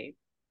day.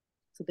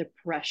 So the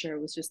pressure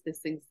was just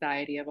this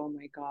anxiety of, oh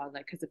my God,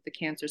 like, because if the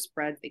cancer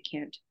spreads, they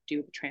can't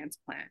do the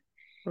transplant.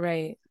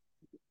 Right.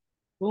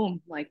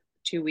 Boom, like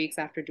 2 weeks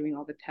after doing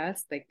all the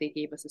tests, like they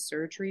gave us a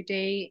surgery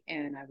date,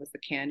 and I was the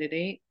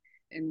candidate,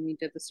 and we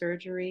did the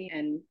surgery.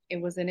 And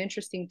it was an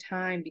interesting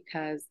time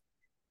because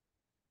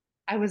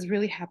I was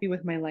really happy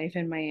with my life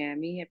in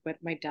Miami, but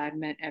my dad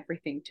meant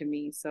everything to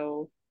me.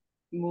 So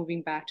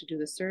moving back to do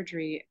the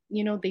surgery,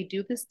 they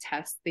do this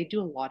test. They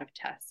do a lot of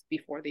tests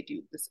before they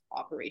do this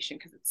operation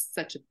because it's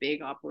such a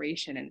big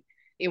operation. And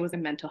it was a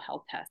mental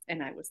health test.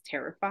 And I was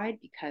terrified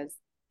because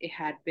it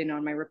had been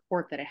on my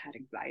report that I had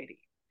anxiety.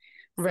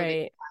 So they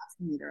Right.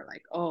 asked me, they're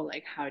like, oh,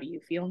 like, how do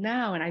you feel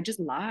now? And I just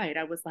lied.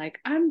 I was like,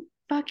 I'm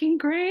fucking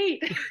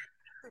great.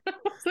 I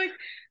was like,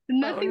 Oh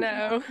nothing's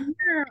no. wrong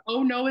here.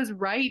 Oh no is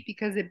right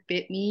because it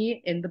bit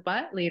me in the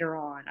butt later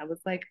on. I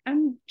was like,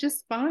 I'm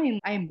just fine.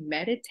 I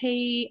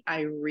meditate,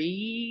 I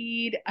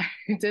read, I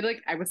did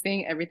like I was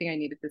saying everything I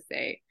needed to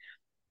say.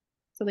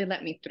 So they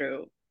let me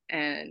through.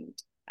 And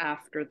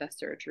after the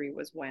surgery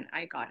was when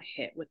I got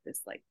hit with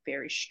this like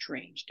very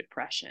strange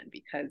depression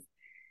because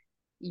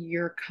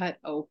you're cut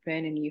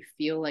open and you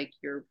feel like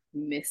you're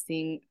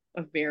missing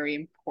a very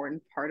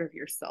important part of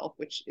yourself,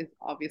 which is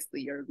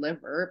obviously your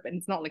liver, but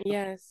it's not like the whole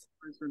Yes.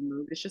 liver is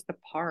removed. It's just a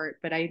part.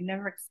 But I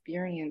never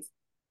experienced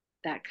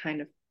that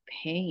kind of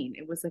pain.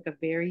 It was like a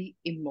very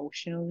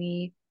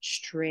emotionally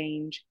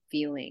strange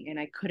feeling, and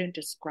I couldn't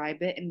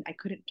describe it and I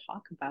couldn't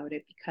talk about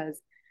it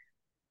because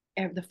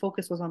the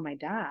focus was on my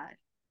dad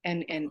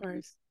and Of and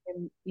course.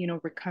 and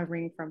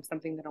recovering from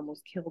something that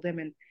almost killed him.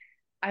 And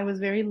I was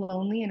very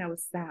lonely and I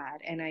was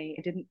sad, and I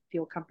didn't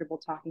feel comfortable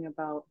talking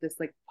about this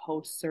like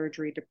post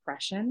surgery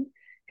depression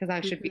because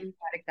I should be Hmm.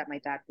 ecstatic that my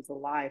dad was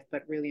alive,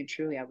 but really and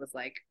truly I was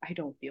like, I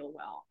don't feel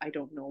well. I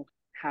don't know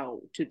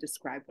how to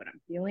describe what I'm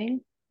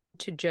feeling.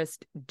 To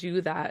just do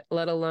that,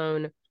 let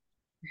alone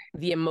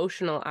the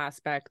emotional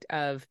aspect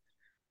of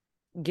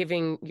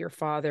giving your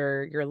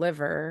father your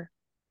liver,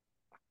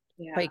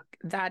 Yeah. like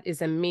that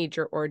is a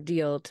major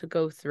ordeal to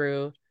go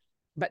through.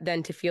 But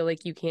then to feel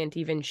like you can't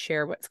even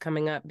share what's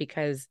coming up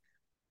because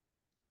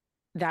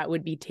that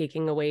would be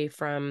taking away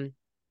from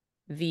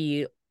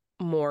the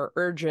more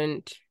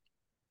urgent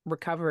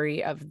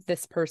recovery of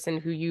this person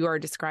who you are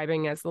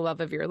describing as the love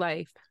of your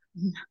life.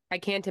 I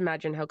can't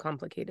imagine how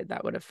complicated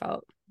that would have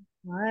felt.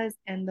 Was.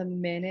 And the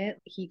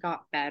minute he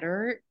got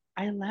better,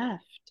 I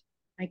left.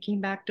 I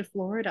came back to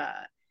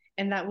Florida.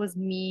 And that was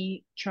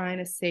me trying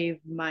to save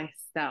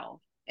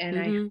myself. And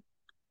I Hmm.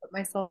 put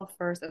myself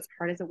first, as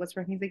hard as it was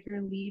for him. He's like,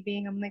 you're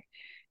leaving. I'm like,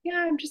 yeah,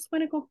 I'm just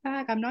going to go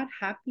back. I'm not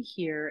happy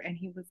here. And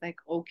he was like,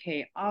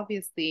 okay,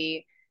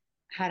 obviously,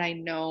 had I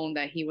known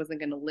that he wasn't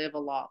going to live a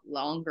lot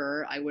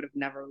longer, I would have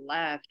never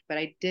left. But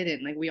I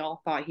didn't. Like, we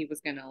all thought he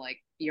was going to like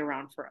be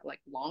around for like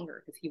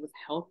longer because he was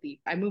healthy.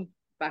 I moved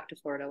back to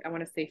Florida, I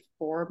want to say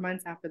 4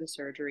 months after the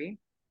surgery.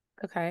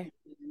 Okay.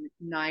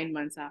 9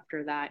 months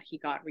after that, he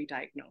got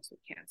re-diagnosed with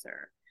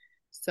cancer.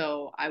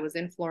 So I was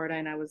in Florida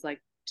and I was like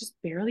just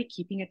barely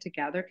keeping it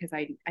together because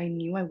I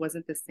knew I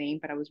wasn't the same,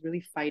 but I was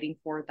really fighting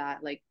for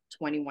that like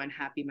 21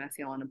 happy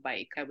Massiell on a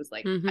bike. I was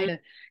like, I Hmm.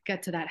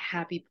 get to that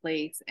happy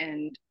place,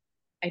 and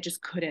I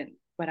just couldn't.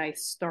 But I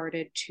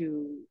started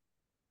to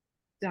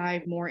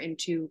dive more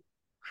into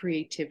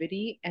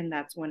creativity, and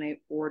that's when I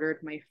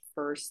ordered my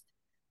first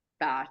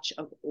batch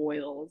of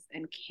oils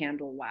and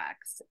candle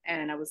wax.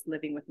 And I was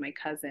living with my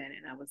cousin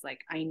and I was like,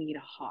 I need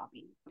a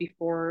hobby.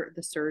 Before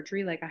the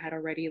surgery, like I had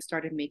already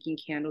started making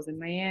candles in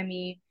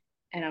Miami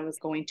and I was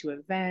going to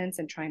events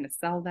and trying to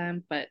sell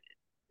them, but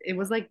it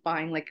was like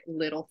buying like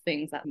little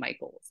things at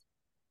Michael's.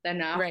 Then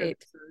after the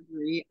Right.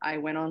 surgery, I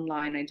went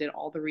online, I did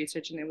all the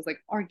research, and it was like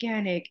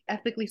organic,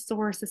 ethically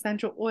sourced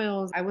essential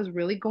oils. I was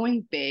really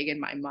going big in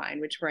my mind,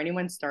 which for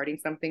anyone starting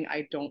something,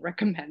 I don't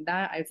recommend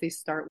that. I say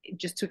start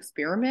just to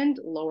experiment,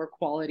 lower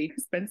quality,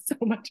 spend so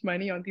much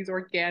money on these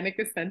organic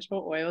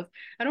essential oils.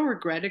 I don't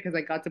regret it because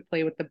I got to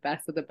play with the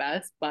best of the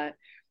best, but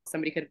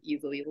somebody could have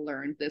easily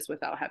learned this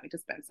without having to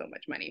spend so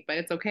much money. But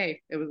it's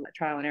okay. It was a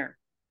trial and error.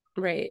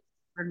 Right.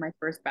 For my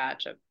first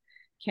batch of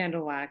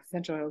candle wax,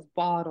 essential oils,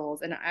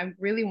 bottles. And I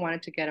really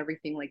wanted to get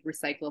everything like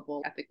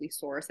recyclable, ethically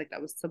sourced. Like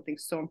that was something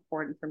so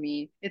important for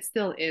me. It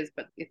still is,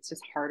 but it's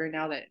just harder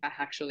now that I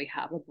actually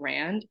have a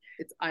brand.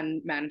 It's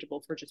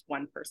unmanageable for just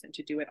one person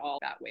to do it all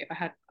that way. If I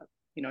had,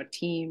 a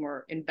team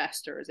or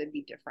investors, it'd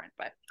be different,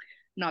 but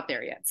not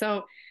there yet.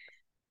 So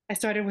I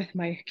started with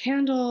my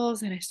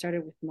candles and I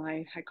started with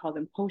I call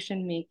them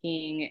potion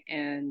making.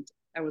 And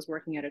I was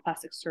working at a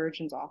plastic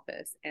surgeon's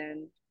office.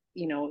 And,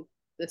 you know,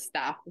 the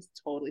staff was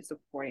totally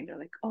supporting. They're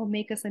like, oh,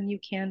 make us a new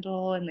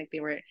candle. And like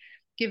they were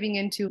giving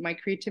into my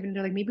creativity.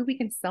 They're like, maybe we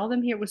can sell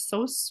them here. It was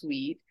so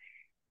sweet.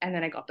 And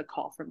then I got the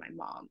call from my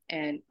mom.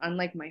 And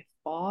unlike my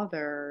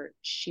father,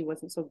 she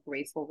wasn't so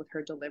graceful with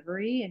her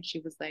delivery. And she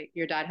was like,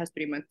 your dad has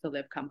 3 months to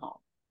live, come home.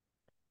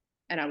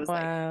 And I was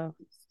like, Wow.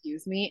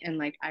 excuse me. And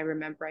like, I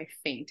remember I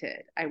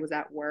fainted. I was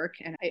at work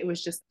and it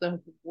was just the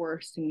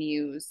worst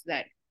news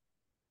that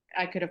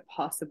I could have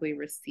possibly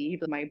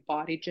received. My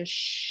body just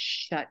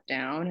shut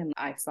down and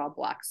I saw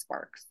black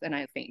sparks and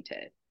I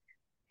fainted.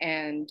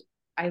 And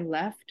I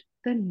left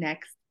the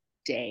next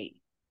day.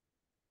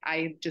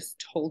 I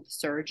just told the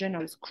surgeon, I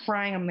was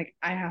crying. I'm like,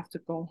 I have to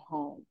go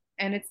home.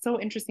 And it's so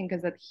interesting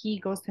because that he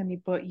goes to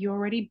me, but you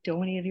already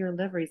donated your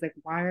liver. He's like,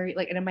 why are you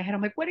like, and in my head,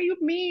 I'm like, what do you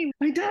mean?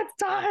 My dad's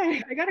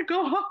dying. I gotta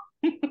go home.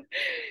 And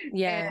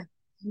Yeah.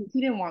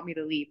 he didn't want me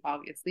to leave,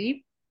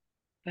 obviously.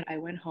 But I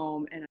went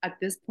home and at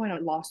this point I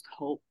lost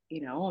hope. I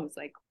was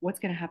like, what's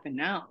gonna happen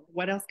now?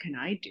 What else can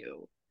I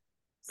do?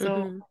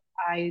 So Hmm.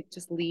 I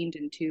just leaned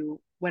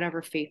into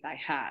whatever faith I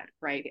had,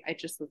 right? I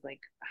just was like,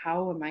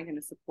 how am I going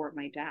to support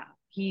my dad?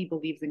 He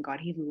believes in God,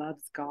 he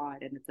loves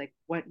God. And it's like,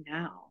 what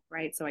now?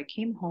 Right. So I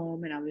came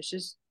home and I was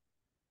just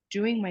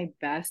doing my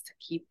best to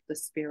keep the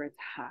spirits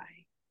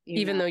high, you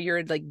Even know? though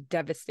you're like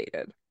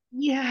devastated.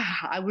 Yeah,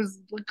 I was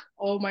like,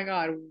 oh my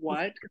God,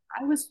 what?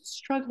 I was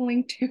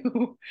struggling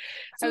too.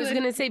 I So was then,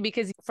 going to say,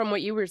 because from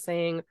what you were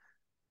saying,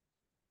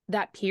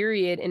 that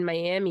period in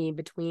Miami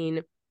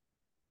between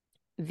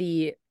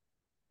the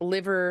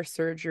liver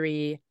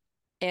surgery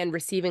and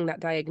receiving that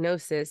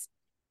diagnosis,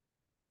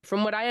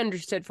 from what I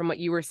understood from what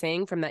you were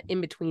saying from that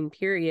in between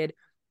period,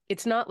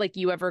 it's not like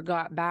you ever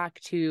got back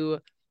to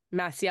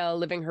Massiell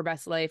living her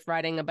best life,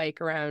 riding a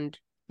bike around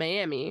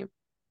Miami.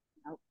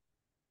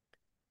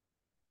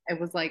 it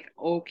was like,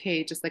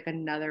 okay, just like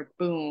another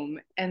boom.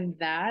 And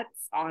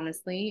that's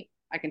honestly,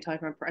 I can tell you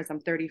from as I'm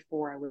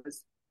 34, I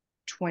was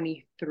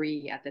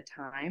 23 at the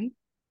time.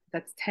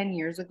 That's 10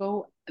 years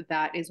ago.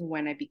 That is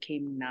when I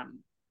became numb.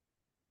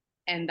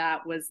 And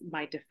that was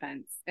my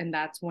defense. And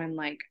that's when,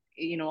 like,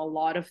 a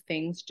lot of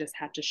things just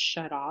had to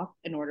shut off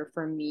in order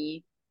for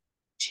me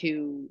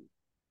to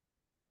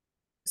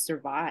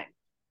survive.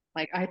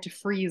 Like, I had to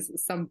freeze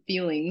some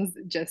feelings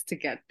just to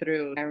get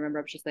through. I remember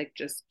I was just like,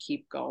 just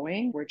keep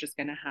going. We're just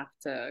going to have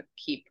to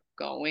keep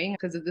going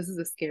because this is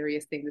the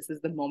scariest thing. This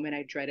is the moment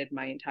I dreaded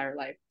my entire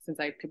life since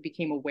I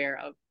became aware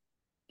of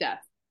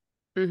death.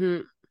 Hmm.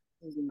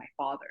 Losing my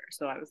father.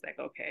 So I was like,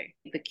 okay,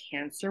 the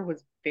cancer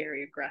was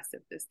very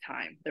aggressive this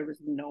time. There was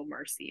no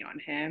mercy on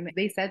him.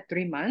 They said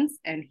 3 months,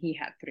 and he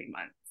had 3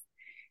 months.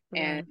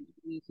 And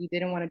Wow. he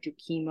didn't want to do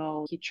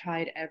chemo. He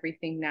tried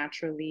everything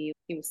naturally.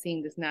 He was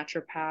seeing this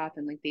naturopath,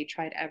 and like they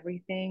tried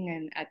everything.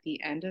 And at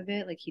the end of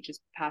it, like he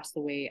just passed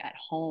away at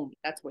home.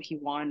 That's what he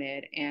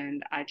wanted.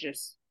 And I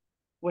just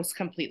was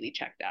completely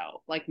checked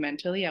out. Like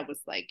mentally, I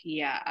was like,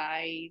 yeah,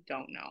 I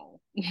don't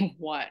know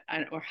what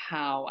or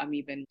how I'm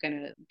even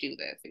gonna do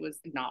this. It was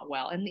not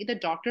well. And the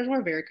doctors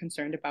were very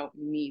concerned about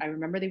me. I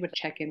remember they would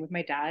check in with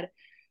my dad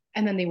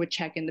and then they would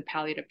check in the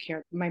palliative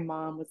care. My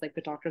mom was like,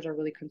 the doctors are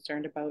really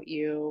concerned about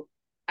you.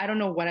 I don't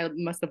know what I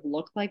must have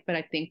looked like, but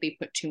I think they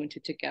put two and two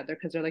together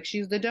because they're like,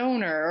 she's the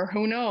donor, or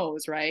who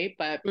knows, right?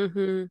 But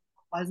Hmm.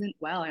 I wasn't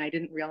well. And I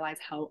didn't realize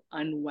how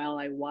unwell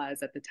I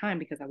was at the time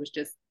because I was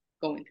just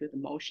going through the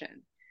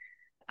motion.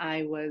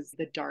 I was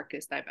the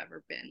darkest I've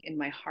ever been in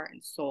my heart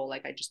and soul.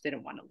 Like I just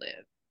didn't want to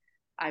live.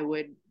 I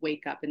would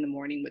wake up in the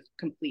morning with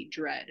complete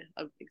dread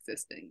of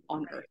existing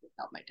on earth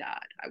without my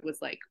dad. I was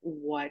like,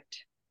 what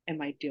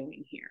am I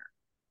doing here?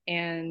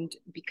 And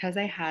because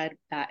I had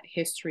that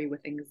history with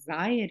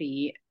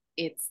anxiety,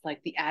 it's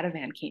like the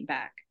Ativan came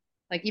back.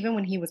 Like even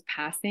when he was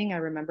passing, I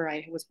remember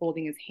I was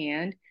holding his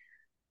hand.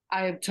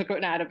 I took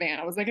an Ativan.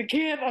 I was like, I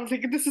can't. I was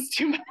like, this is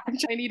too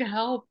much. I need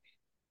help.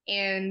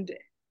 And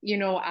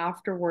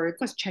afterwards,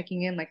 I was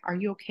checking in, like, are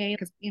you okay?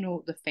 Because,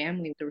 the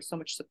family, there was so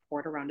much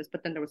support around us,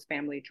 but then there was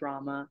family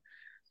drama.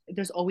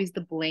 There's always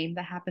the blame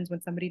that happens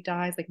when somebody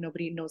dies. Like,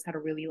 nobody knows how to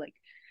really, like,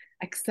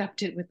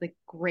 accept it with, like,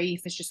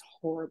 grace. It's just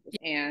horrible.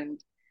 And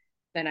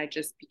then I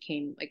just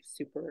became, like,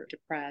 super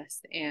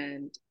depressed.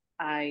 And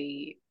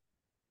I,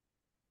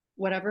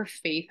 whatever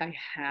faith I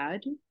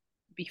had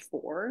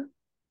before,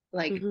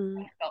 like, Mm-hmm.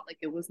 I felt like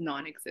it was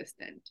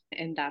non-existent.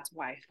 And that's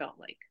why I felt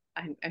like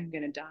I'm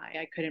gonna die.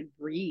 I couldn't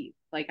breathe.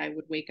 Like, I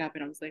would wake up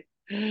and I was like,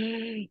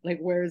 like,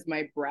 where's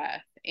my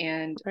breath?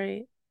 And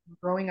Right.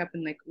 growing up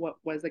in, like, what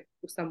was, like,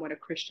 somewhat a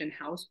Christian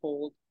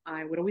household,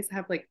 I would always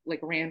have, like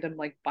random,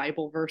 like,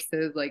 Bible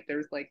verses. Like,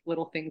 there's, like,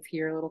 little things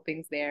here, little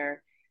things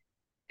there.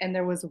 And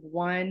there was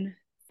one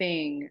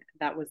thing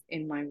that was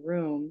in my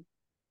room,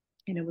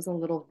 and it was a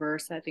little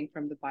verse, I think,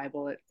 from the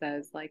Bible. It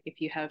says, like,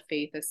 if you have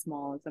faith as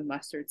small as a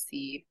mustard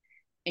seed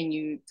and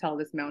you tell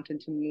this mountain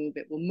to move,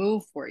 it will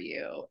move for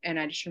you. And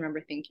I just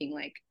remember thinking,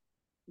 like,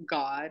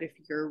 God, if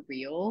you're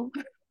real,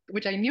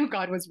 which I knew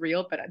God was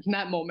real, but in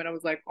that moment I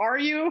was like, are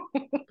you?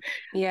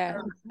 Yeah.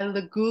 I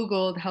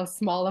Googled how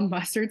small a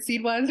mustard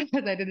seed was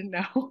because I didn't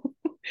know.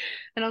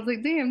 And I was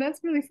like, damn,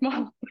 that's really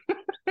small.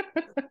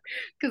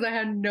 Because I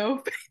had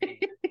no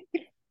faith,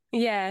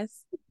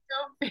 Yes.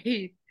 no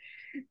faith.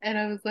 And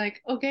I was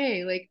like,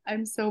 okay, like,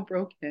 I'm so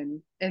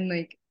broken and,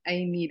 like,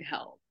 I need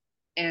help.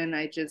 And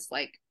I just,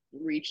 like,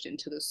 reached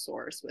into the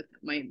source with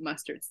my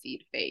mustard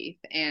seed faith.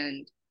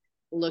 And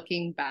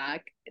looking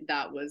back,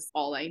 that was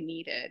all I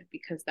needed,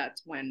 because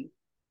that's when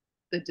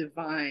the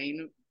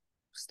divine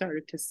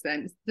started to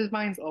send. The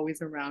divine's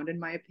always around, in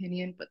my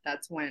opinion, but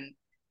that's when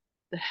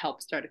the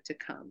help started to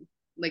come.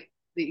 Like,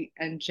 the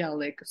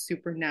angelic,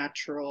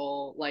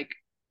 supernatural, like,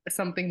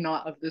 something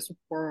not of this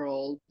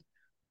world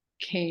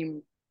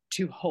came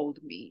to hold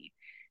me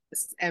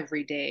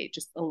every day,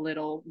 just a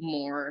little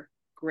more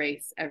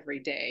grace every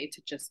day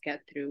to just get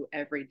through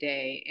every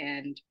day.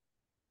 And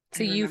I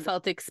So you remember,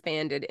 felt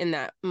expanded in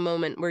that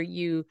moment where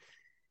you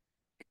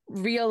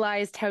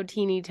realized how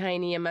teeny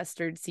tiny a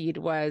mustard seed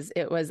was.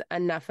 It was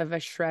enough of a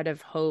shred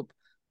of hope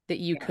that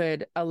you yeah,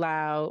 could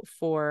allow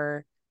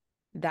for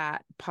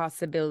that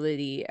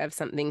possibility of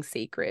something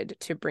sacred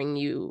to bring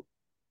you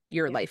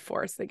your yeah, life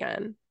force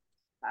again.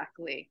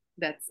 exactly.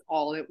 That's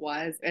all it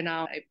was. And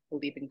now I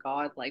believe in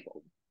God, like,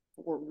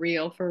 for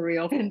real, for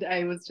real. And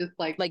I was just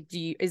like, Like,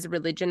 is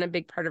religion a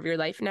big part of your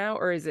life now,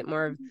 or is it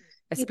more of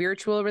a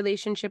spiritual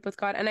relationship with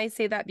God? And I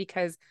say that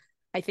because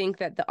I think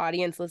that the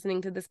audience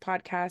listening to this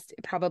podcast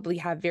probably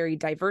have very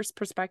diverse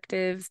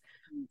perspectives,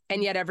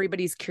 and yet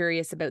everybody's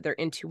curious about their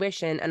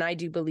intuition. And I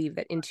do believe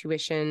that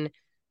intuition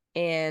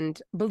and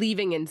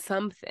believing in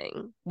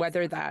something,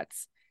 whether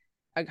that's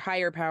a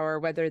higher power,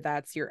 whether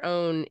that's your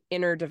own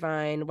inner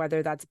divine,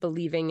 whether that's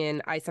believing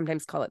in, I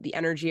sometimes call it the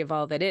energy of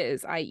all that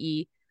is,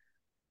 i.e.,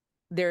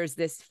 there's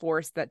this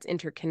force that's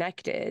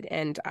interconnected.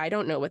 And I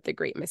don't know what the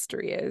great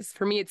mystery is.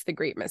 For me, it's the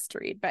great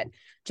mystery. But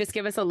just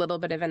give us a little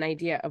bit of an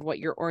idea of what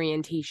your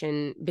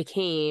orientation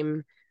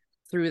became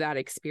through that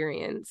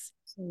experience.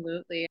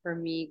 absolutely. For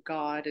me,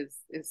 God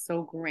is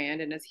so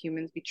grand, and as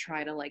humans, we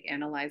try to, like,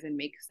 analyze and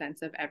make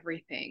sense of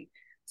everything.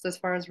 So as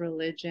far as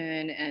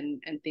religion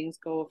and things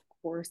go, of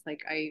course,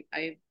 like,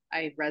 I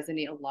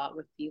resonate a lot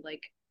with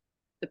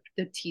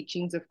the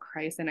teachings of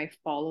Christ, and I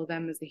follow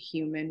them as a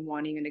human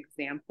wanting an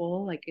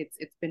example. Like,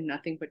 it's been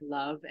nothing but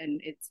love,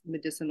 and it's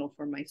medicinal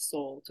for my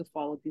soul to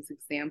follow these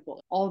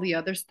examples. All the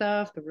other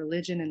stuff, the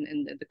religion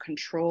and the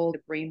control,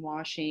 the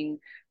brainwashing,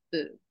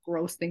 the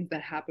gross things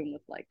that happen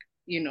with, like,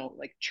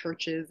 like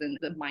churches and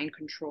the mind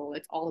control.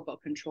 It's all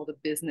about control, the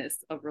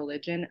business of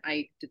religion.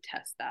 I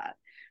detest that.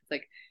 It's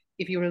like,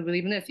 if you really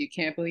believe in this, you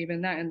can't believe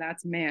in that, and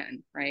that's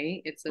man,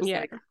 right? It's just Yeah.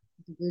 like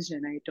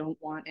division. I don't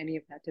want any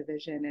of that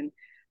division. And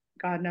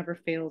God never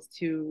fails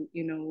to,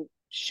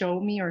 show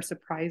me or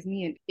surprise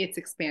me in its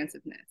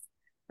expansiveness,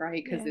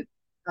 right? Because Yeah.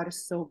 God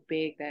is so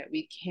big that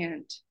we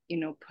can't,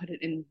 put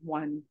it in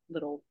one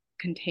little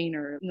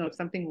container. If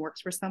something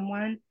works for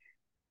someone,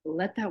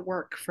 let that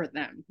work for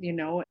them.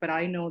 But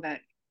I know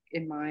that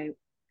in my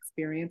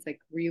experience, like,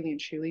 really and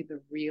truly,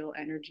 the real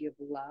energy of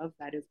love,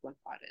 that is what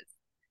God is.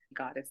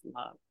 God is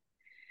love.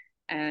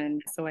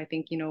 And so I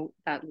think,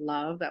 that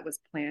love that was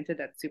planted,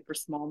 that super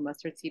small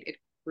mustard seed, it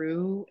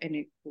grew and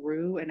it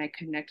grew. And I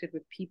connected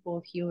with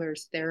people,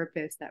 healers,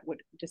 therapists that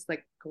would just,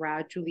 like,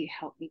 gradually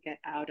help me get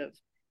out of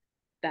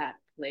that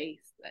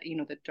place,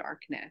 the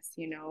darkness,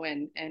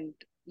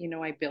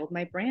 I build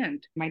my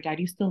brand. My dad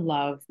used to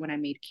love when I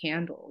made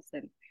candles,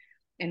 and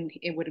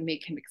it would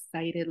make him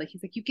excited. Like,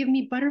 he's like, you give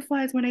me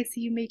butterflies when I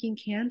see you making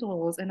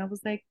candles. And I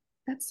was like,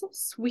 that's so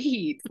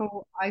sweet.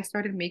 So I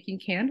started making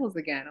candles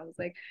again. I was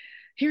like,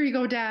 here you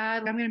go, dad.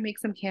 I'm going to make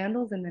some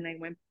candles. And then I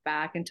went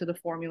back into the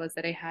formulas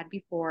that I had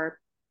before.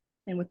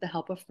 And with the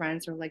help of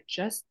friends, are like,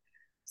 just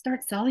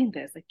start selling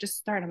this. Like, just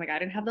start. I'm like, I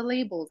didn't have the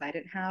labels. I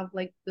didn't have,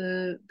 like,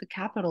 the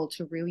capital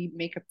to really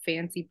make a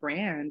fancy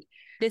brand.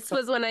 This So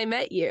was when I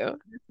met you.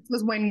 this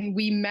was when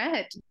we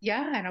met.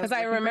 Yeah. And I Because was I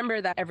looking for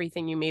remember that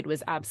everything you made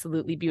was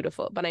absolutely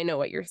beautiful, but I know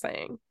what you're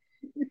saying.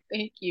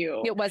 Thank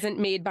you. It wasn't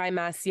made by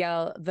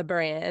Massiell, the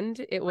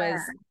brand. It was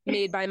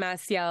made by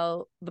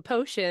Massiell, the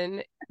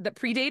potion that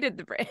predated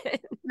the brand.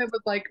 It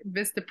was like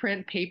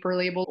Vistaprint paper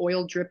label,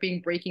 oil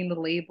dripping, breaking the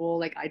label.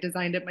 Like I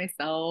designed it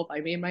myself.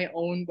 I made my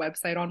own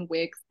website on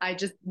Wix. I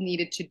just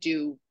needed to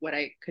do what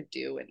I could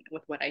do and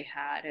with what I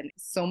had, and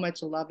so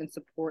much love and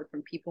support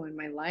from people in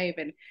my life.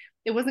 And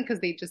it wasn't because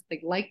they just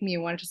like liked me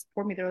and wanted to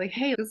support me. They're like,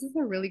 "Hey, this is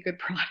a really good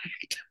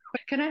product.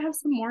 Can I have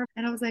some more?"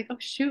 And I was like, "Oh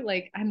shoot,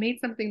 like I made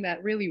something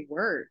that really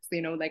works."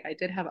 Like I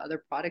did have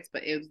other products,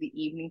 but it was the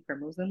evening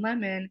primrose and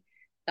lemon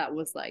that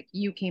was like,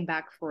 you came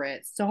back for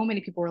it. So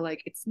many people were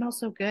like, it smells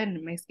so good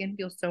and my skin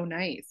feels so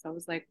nice. I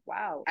was like,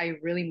 wow, I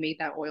really made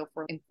that oil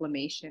for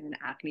inflammation and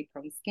acne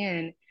prone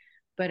skin.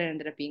 But it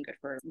ended up being good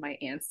for my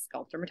aunt's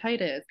scalp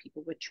dermatitis,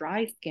 people with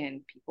dry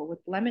skin, people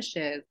with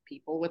blemishes,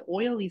 people with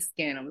oily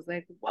skin. I was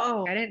like,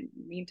 whoa, I didn't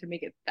mean to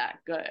make it that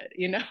good.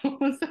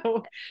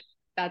 So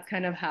that's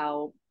kind of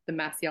how the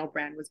Massiel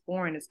brand was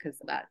born, is because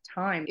that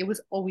time it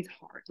was always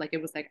hard. Like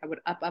it was like I would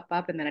up,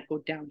 and then I'd go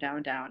down,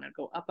 down, down. I'd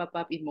go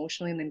up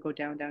emotionally and then go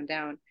down, down,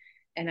 down.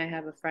 And I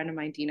have a friend of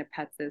mine, Dina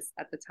Petsis,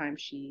 at the time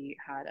she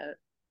had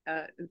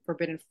a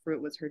forbidden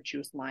fruit was her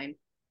juice line.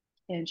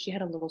 And she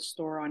had a little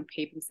store on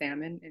Pape and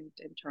Salmon in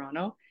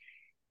Toronto.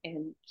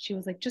 And she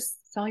was like,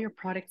 just sell your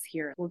products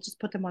here. We'll just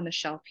put them on the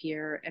shelf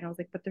here. And I was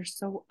like, but they're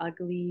so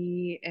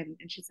ugly. And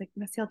she's like,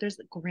 Massiel, there's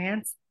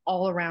grants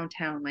all around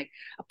town. Like,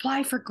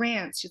 apply for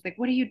grants. She's like,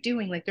 what are you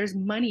doing? Like, there's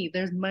money.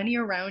 There's money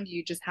around you.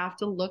 You just have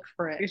to look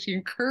for it. She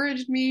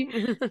encouraged me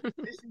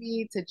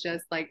to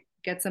just like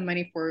get some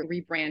money for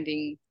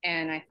rebranding.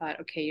 And I thought,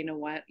 okay, you know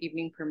what?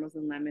 Evening Primrose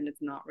and Lemon is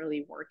not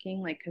really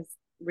working. Like, because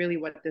really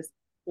what this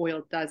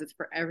oil does is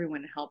for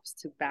everyone, it helps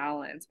to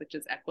balance, which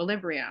is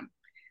equilibrium.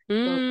 So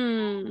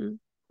Mm.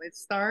 it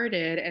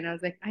started, and I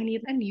was like, I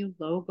need a new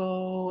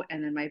logo.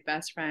 And then my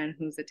best friend,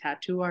 who's a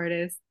tattoo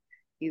artist,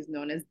 he's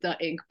known as the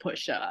Ink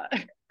Pusher.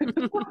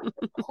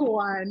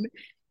 One,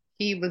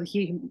 he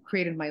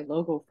created my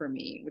logo for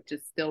me, which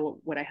is still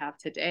what I have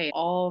today.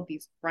 All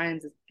these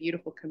friends, this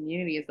beautiful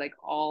community is like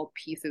all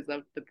pieces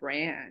of the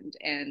brand,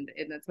 and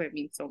that's why it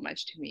means so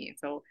much to me.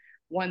 So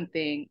one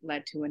thing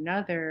led to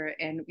another,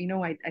 and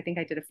I think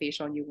I did a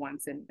facial on you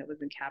once, and it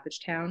was in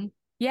Cabbage Town.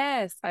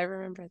 Yes, I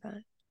remember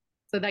that.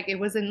 So like it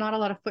wasn't not a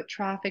lot of foot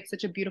traffic,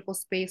 such a beautiful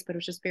space, but it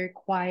was just very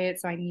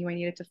quiet. So I knew I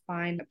needed to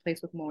find a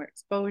place with more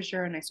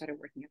exposure. And I started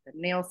working at the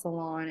nail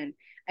salon, and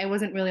I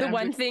wasn't really The under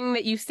one thing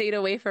that you stayed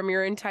away from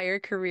your entire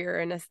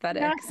career in yeah.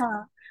 aesthetics.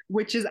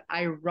 Which is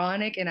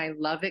ironic, and I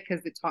love it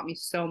because it taught me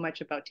so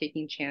much about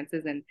taking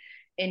chances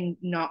and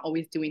not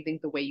always doing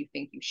things the way you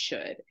think you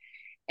should.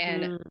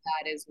 And Mm.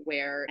 that is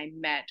where I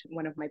met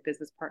one of my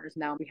business partners.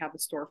 Now we have a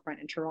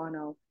storefront in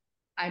Toronto.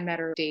 I met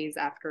her days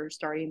after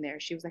starting there.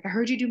 She was like, I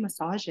heard you do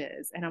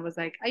massages. And I was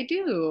like, I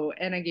do.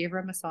 And I gave her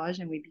a massage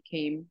and we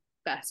became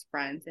best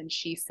friends. And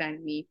she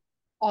sent me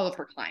all of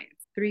her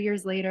clients. 3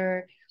 years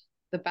later,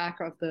 the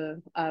back of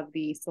the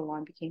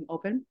salon became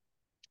open.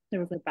 There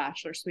was a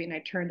bachelor suite and I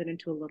turned it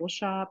into a little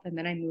shop. And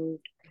then I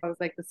moved. I was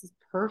like, this is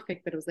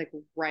perfect. But it was like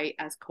right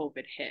as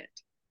COVID hit.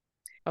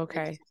 I just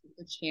Okay. took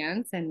a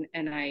chance and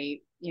I,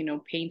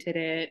 painted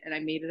it and I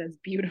made it as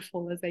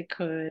beautiful as I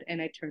could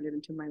and I turned it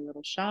into my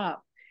little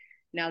shop.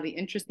 Now, the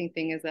interesting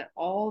thing is that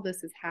all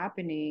this is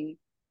happening,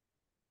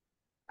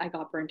 I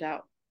got burnt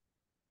out.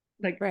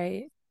 Like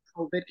Right.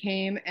 COVID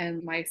came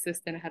and my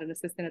assistant, I had an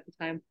assistant at the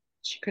time,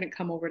 she couldn't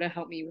come over to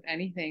help me with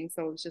anything.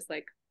 So it was just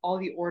like all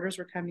the orders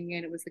were coming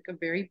in. It was like a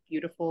very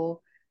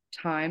beautiful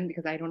time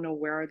because I don't know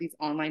where are these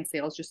online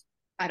sales just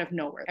out of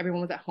nowhere.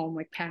 Everyone was at home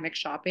like panic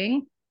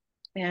shopping.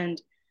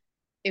 And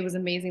it was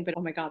amazing, but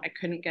oh my God, I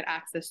couldn't get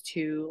access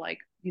to like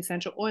the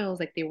essential oils.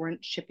 Like they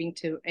weren't shipping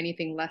to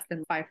anything less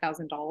than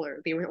 $5,000.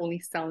 They were only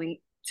selling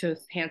to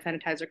hand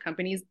sanitizer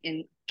companies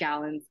in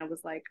gallons. I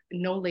was like,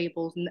 no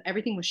labels, and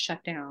everything was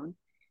shut down.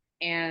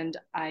 And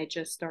I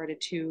just started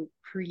to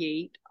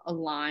create a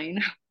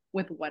line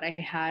with what I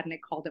had, and I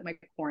called it my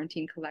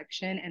quarantine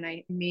collection. And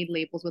I made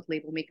labels with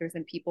label makers,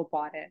 and people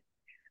bought it.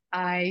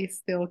 I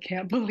still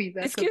can't believe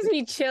that. This gives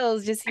me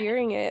chills just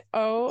hearing it.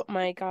 Oh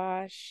my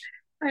gosh.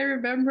 I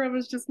remember I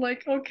was just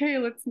like, okay,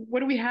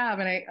 what do we have?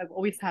 And I've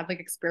always had like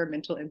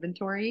experimental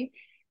inventory.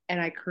 And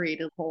I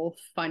created a whole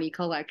funny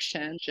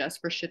collection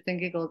just for shits and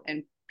giggles.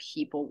 And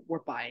people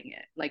were buying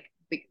it. Like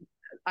the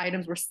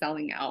items were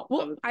selling out.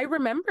 Well, I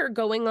remember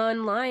going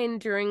online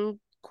during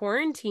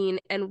quarantine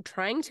and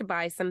trying to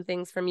buy some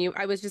things from you.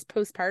 I was just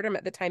postpartum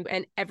at the time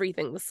and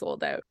everything was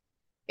sold out.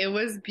 It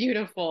was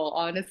beautiful,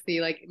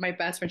 honestly. Like my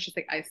best friend, she's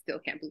like, I still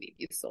can't believe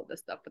you sold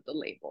this stuff with the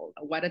label.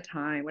 What a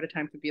time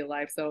to be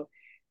alive. So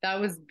that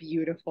was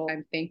beautiful.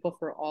 I'm thankful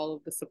for all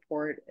of the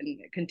support and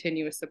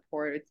continuous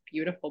support. It's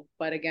beautiful.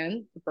 But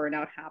again, the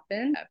burnout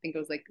happened. I think it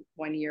was like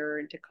 1 year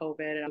into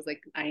COVID, and I was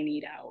like, I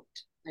need out.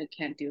 I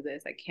can't do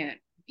this. I can't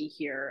be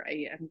here.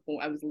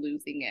 I was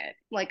losing it.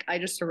 Like I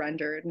just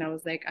surrendered and I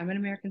was like, I'm an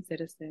American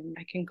citizen.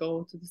 I can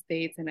go to the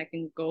States and I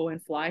can go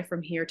and fly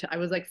from here to, I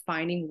was like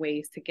finding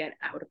ways to get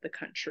out of the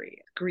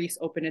country. Greece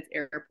opened its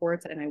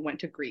airports and I went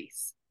to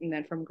Greece. And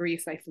then from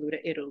Greece, I flew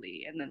to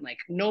Italy. And then like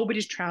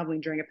nobody's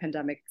traveling during a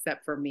pandemic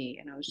except for me.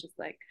 And I was just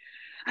like,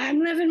 I'm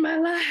living my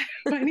life.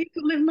 I need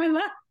to live my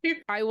life.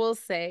 I will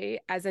say,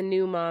 as a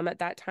new mom at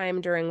that time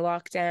during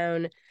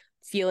lockdown,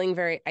 feeling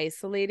very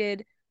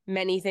isolated,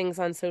 many things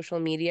on social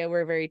media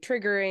were very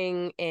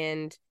triggering.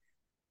 And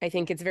I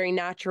think it's very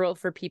natural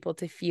for people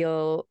to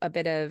feel a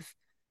bit of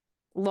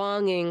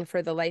longing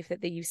for the life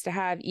that they used to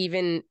have,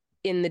 even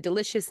in the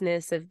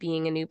deliciousness of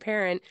being a new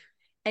parent.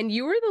 And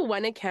you were the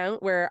one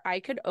account where I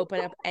could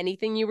open up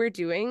anything you were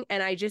doing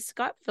and I just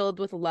got filled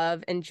with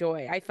love and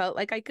joy. I felt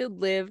like I could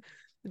live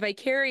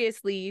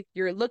vicariously.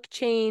 Your look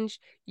changed,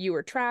 you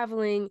were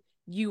traveling,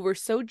 you were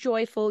so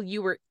joyful,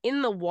 you were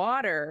in the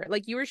water,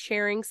 like you were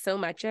sharing so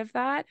much of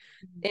that.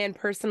 And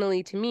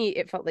personally, to me,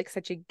 it felt like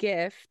such a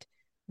gift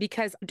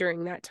because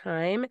during that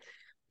time,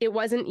 it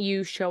wasn't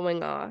you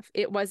showing off.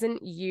 It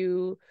wasn't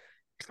you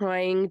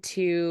trying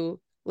to,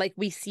 like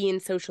we see in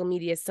social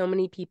media, so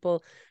many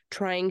people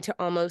trying to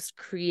almost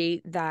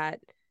create that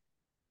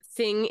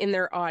thing in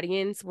their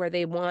audience where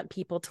they want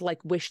people to like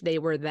wish they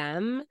were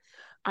them.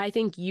 I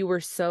think you were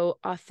so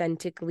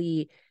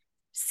authentically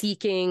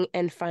seeking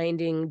and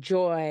finding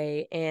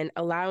joy and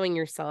allowing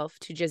yourself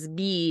to just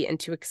be and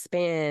to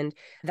expand.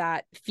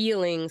 That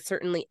feeling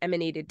certainly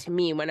emanated to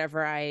me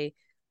whenever I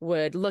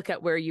would look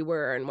at where you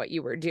were and what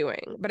you were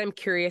doing. But I'm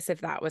curious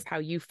if that was how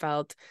you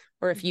felt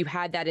or if you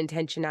had that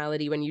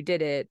intentionality when you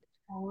did it.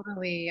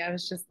 Totally. I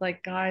was just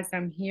like, guys,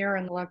 I'm here.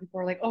 And a lot of people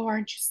are like, oh,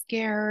 aren't you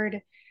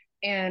scared?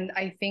 And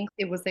I think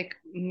it was like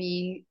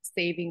me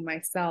saving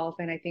myself.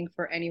 And I think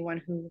for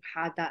anyone who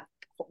had that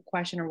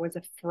question or was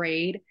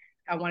afraid,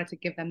 I wanted to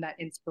give them that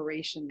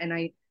inspiration. And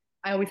I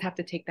always have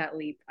to take that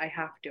leap. I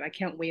have to. I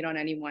can't wait on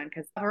anyone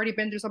because I've already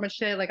been through so much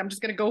shit. Like, I'm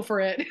just going to go for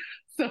it.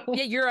 Yeah, So,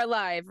 you're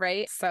alive,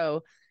 right?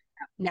 So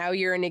now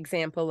you're an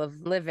example of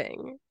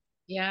living.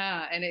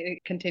 yeah. And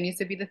it continues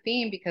to be the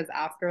theme because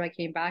after I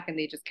came back and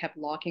they just kept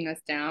locking us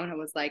down, I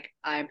was like,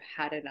 I've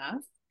had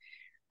enough.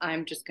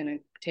 I'm just gonna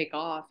take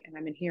off and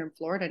I'm in here in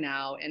Florida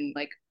now and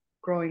like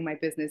growing my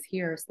business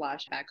here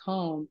slash back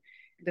home.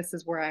 This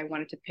is where I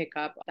wanted to pick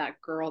up that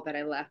girl that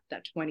I left,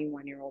 that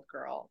 21-year-old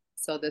girl.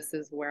 So this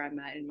is where I'm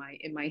at in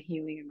my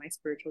healing and my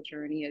spiritual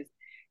journey is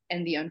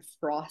and the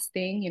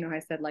unfrosting, I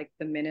said like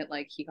the minute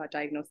like he got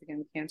diagnosed again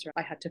with cancer,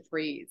 I had to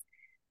freeze.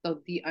 So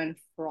the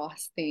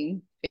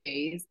unfrosting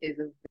phase is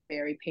a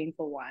very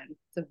painful one.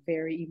 It's a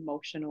very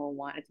emotional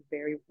one. It's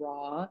very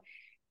raw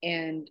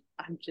and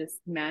I'm just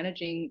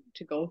managing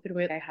to go through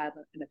it. I had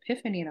an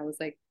epiphany and I was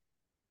like,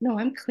 no,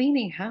 I'm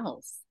cleaning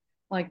house.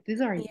 Like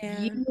these are Yeah.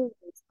 years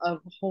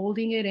of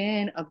holding it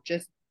in, of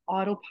just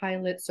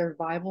autopilot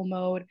survival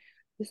mode.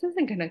 This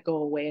isn't gonna go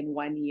away in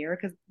 1 year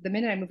because the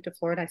minute I moved to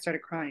Florida, I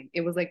started crying.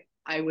 It was like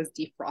I was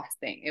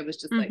defrosting. It was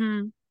just like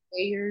Mm-hmm.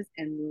 layers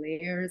and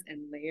layers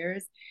and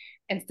layers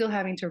and still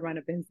having to run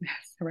a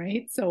business,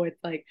 right? So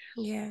it's like,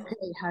 Yeah.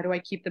 okay, how do I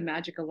keep the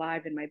magic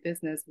alive in my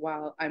business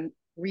while I'm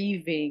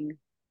grieving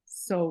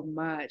so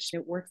much?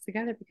 It works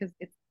together because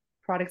it's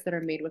products that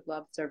are made with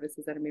love,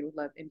 services that are made with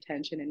love,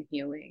 intention, and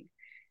healing.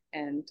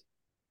 And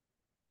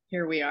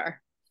here we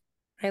are.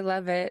 I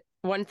love it.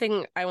 One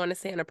thing I want to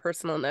say on a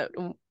personal note,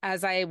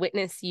 as I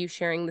witness you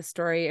sharing the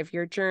story of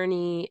your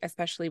journey,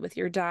 especially with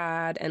your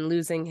dad and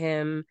losing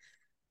him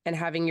and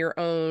having your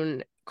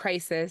own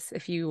crisis,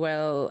 if you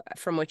will,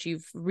 from which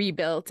you've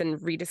rebuilt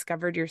and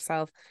rediscovered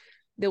yourself,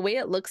 the way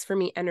it looks for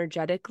me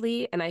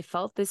energetically, and I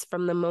felt this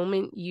from the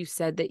moment you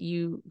said that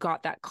you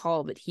got that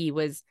call that he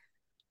was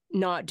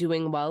not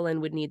doing well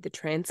and would need the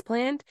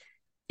transplant,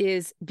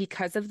 is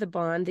because of the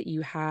bond that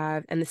you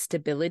have and the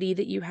stability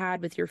that you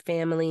had with your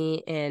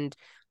family and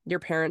your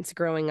parents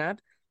growing up.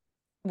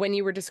 When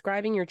you were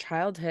describing your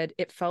childhood,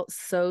 it felt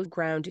so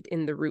grounded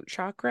in the root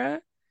chakra.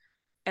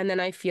 And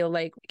then I feel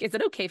like, is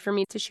it okay for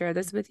me to share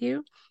this with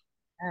you?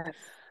 Yes,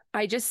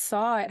 I just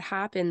saw it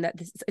happen that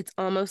it's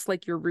almost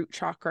like your root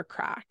chakra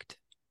cracked.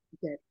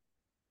 good.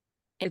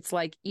 It's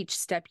like each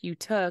step you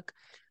took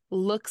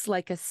looks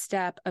like a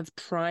step of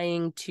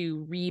trying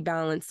to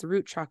rebalance the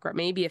root chakra.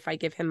 Maybe if I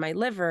give him my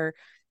liver,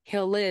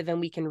 he'll live and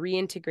we can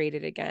reintegrate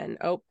it again.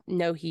 Oh,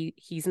 no,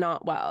 he's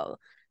not well.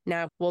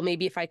 Now, well,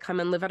 maybe if I come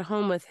and live at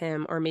home with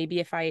him, or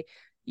maybe if I,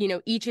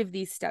 each of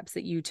these steps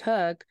that you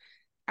took,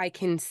 I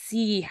can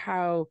see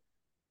how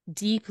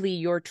deeply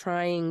you're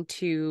trying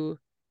to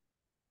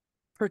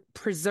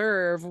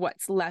preserve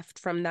what's left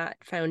from that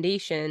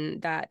foundation,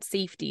 that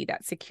safety,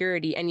 that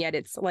security. And yet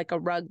it's like a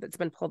rug that's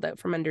been pulled out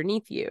from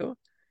underneath you.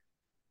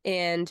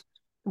 And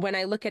when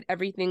I look at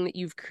everything that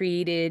you've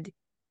created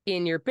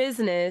in your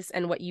business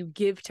and what you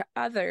give to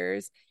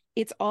others,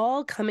 it's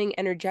all coming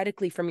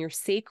energetically from your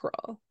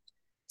sacral.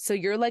 So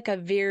you're like a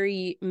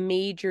very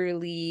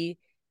majorly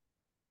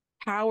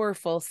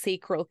powerful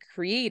sacral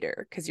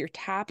creator because you're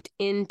tapped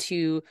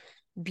into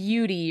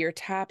beauty, you're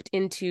tapped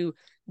into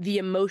the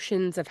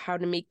emotions of how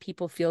to make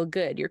people feel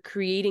good. You're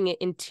creating it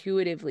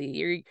intuitively.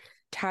 You're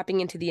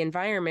tapping into the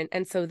environment.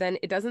 And so then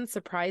it doesn't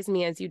surprise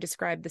me as you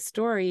describe the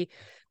story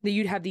that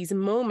you'd have these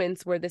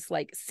moments where this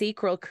like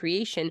sacral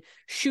creation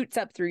shoots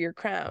up through your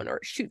crown or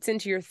shoots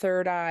into your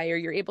third eye, or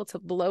you're able to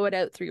blow it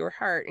out through your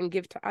heart and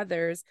give to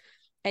others.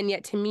 And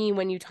yet, to me,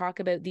 when you talk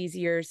about these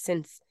years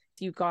since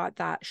you got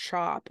that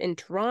shop in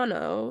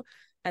Toronto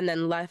and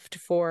then left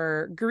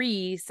for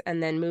Greece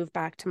and then moved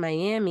back to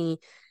Miami,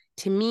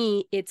 to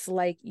me, it's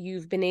like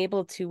you've been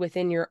able to,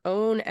 within your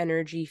own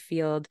energy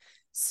field,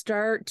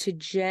 start to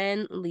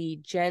gently,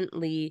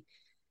 gently.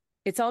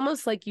 It's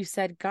almost like you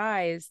said,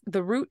 guys,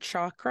 the root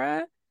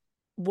chakra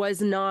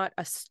was not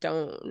a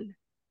stone.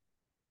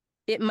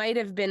 It might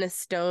have been a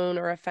stone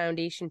or a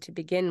foundation to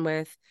begin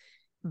with,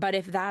 but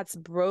if that's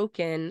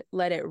broken,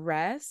 let it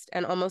rest.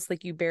 And almost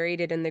like you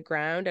buried it in the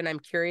ground. And I'm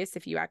curious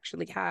if you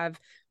actually have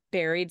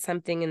buried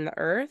something in the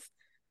earth.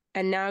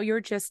 And now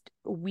you're just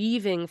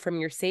weaving from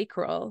your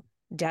sacral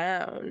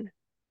down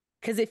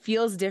because it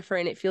feels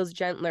different. It feels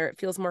gentler. It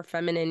feels more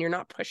feminine. You're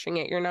not pushing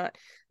it. You're not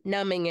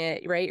numbing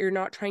it, right? You're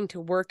not trying to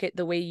work it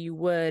the way you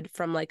would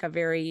from like a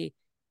very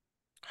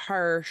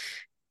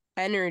harsh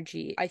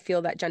energy. I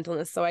feel that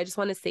gentleness. So I just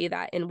want to say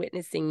that in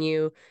witnessing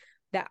you,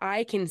 that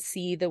I can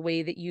see the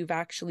way that you've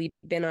actually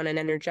been on an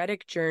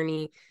energetic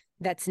journey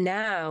that's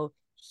now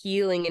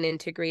healing and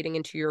integrating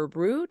into your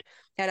root.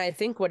 And I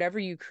think whatever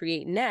you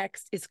create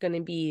next is going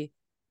to be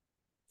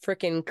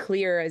freaking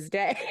clear as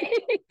day.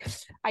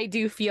 I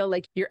do feel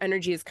like your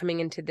energy is coming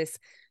into this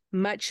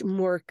much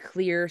more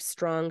clear,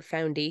 strong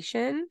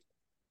foundation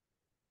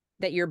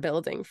that you're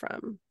building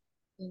from.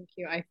 Thank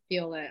you. I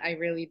feel it. I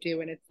really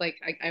do. And it's like,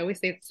 I always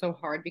say it's so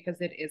hard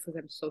because it is, because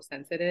I'm so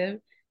sensitive.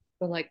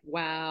 But like,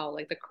 wow,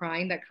 like the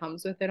crying that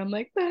comes with it, I'm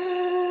like,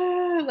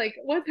 ah, like,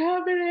 what's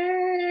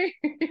happening?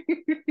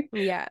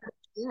 Yeah.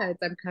 Yeah,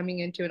 I'm coming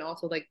into, and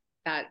also like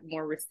that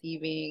more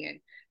receiving, and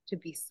to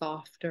be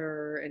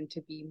softer and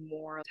to be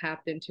more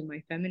tapped into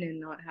my feminine,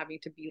 not having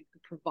to be the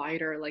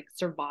provider, like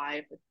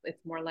survive.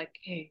 It's more like,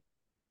 hey,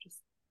 just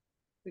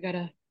we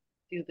gotta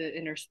do the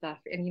inner stuff.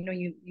 And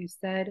you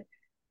said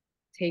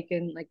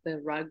taken, like the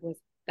rug was,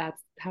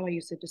 that's how I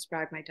used to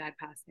describe my dad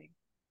passing.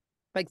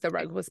 Like the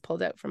rug was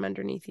pulled out from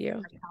underneath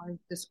you. That's how I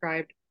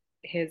described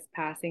his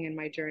passing and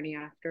my journey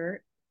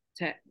after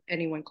to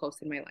anyone close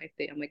in my life.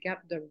 I'm like,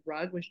 yep, the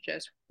rug was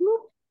just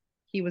whoop,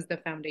 he was the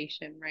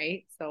foundation,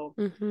 right? So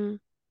Mm-hmm.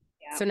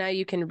 yeah, So now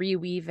you can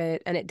reweave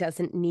it and it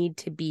doesn't need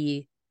to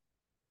be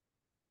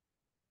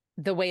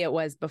the way it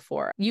was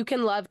before. You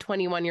can love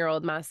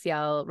 21-year-old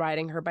Massiell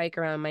riding her bike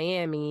around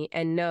Miami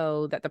and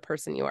know that the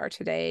person you are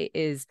today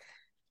is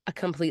a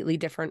completely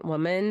different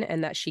woman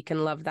and that she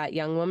can love that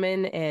young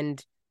woman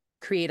and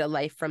create a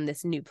life from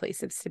this new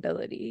place of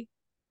stability.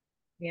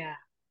 yeah.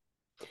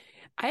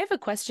 I have a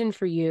question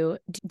for you.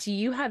 Do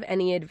you have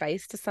any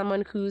advice to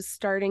someone who's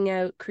starting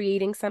out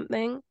creating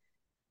something?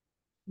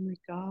 Oh my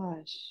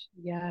gosh,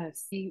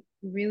 yes. You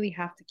really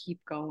have to keep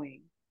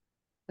going.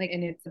 Like,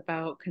 and it's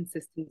about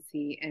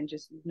consistency and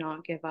just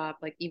not give up.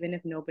 Like, even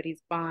if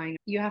nobody's buying,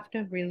 you have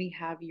to really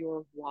have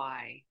your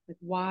why. Like,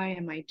 why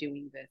am I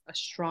doing this? A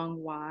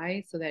strong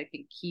why so that it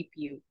can keep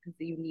you, because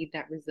you need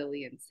that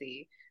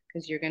resiliency,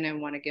 because you're going to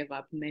want to give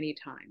up many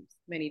times,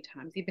 many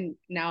times. Even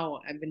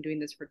now, I've been doing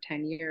this for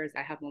 10 years.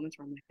 I have moments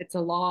where I'm like, it's a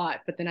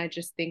lot. But then I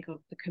just think of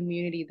the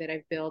community that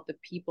I've built, the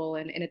people,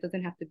 and it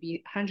doesn't have to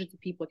be hundreds of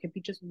people. It can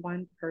be just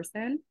one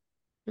person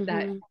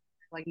that, Mm-hmm.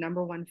 like,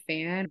 number one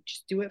fan.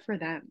 Just do it for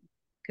them,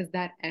 because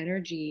that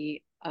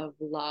energy of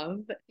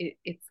love,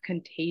 it's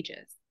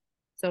contagious.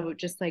 So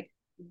just like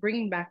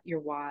bringing back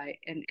your why,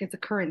 and it's a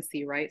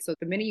currency, right? So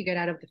the minute you get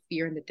out of the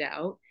fear and the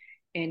doubt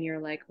and you're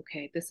like,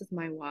 okay, this is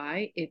my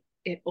why,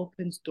 it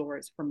opens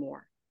doors for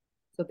more.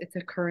 So it's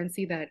a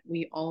currency that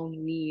we all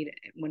need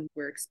when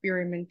we're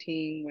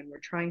experimenting, when we're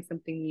trying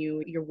something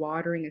new. You're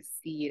watering a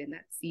seed, and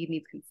that seed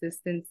needs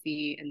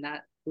consistency, and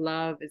that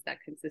love is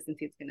that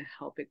consistency. It's going to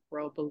help it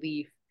grow.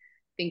 Belief,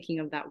 thinking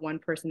of that one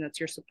person that's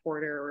your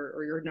supporter,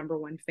 or your number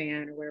one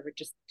fan or whatever,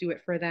 just do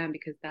it for them,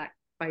 because that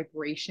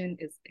vibration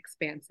is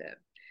expansive.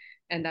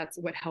 And that's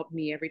what helped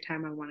me every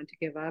time I wanted to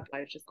give up.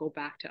 I just go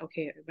back to,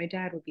 okay, my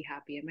dad would be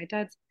happy, and my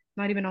dad's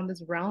not even on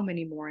this realm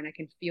anymore, and I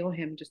can feel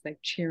him just like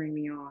cheering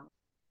me on.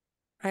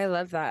 I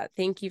love that.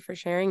 Thank you for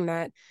sharing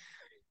that.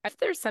 If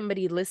there's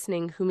somebody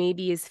listening who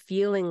maybe is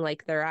feeling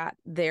like they're at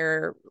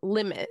their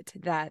limit,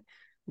 that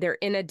they're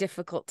in a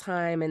difficult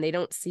time and they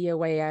don't see a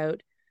way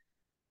out,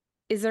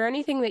 is there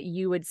anything that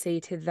you would say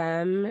to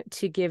them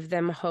to give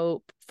them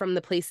hope from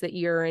the place that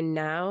you're in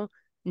now,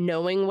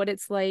 knowing what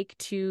it's like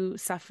to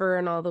suffer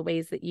in all the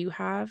ways that you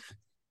have?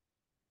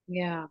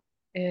 Yeah,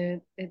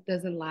 it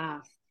doesn't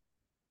last.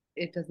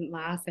 It doesn't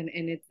last, and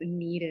it's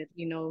needed.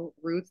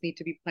 Roots need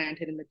to be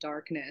planted in the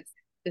darkness.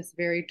 This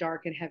very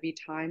dark and heavy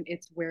time,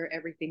 it's where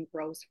everything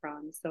grows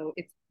from. So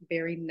it's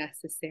very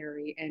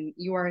necessary. And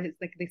you are, it's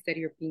like they said,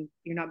 you're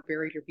not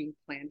buried, you're being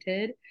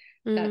planted.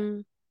 That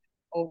Mm,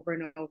 over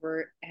and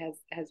over has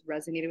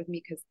resonated with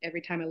me, because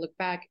every time I look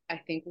back,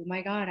 I think, oh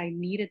my God, I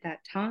needed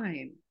that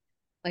time.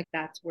 like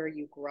that's where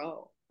you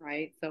grow,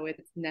 right? So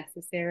it's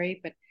necessary,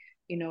 but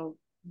you know,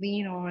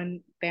 lean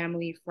on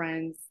family,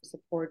 friends,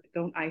 support.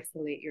 Don't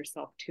isolate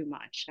yourself too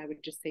much. I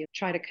would just say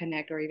try to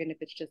connect, or even if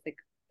it's just like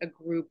a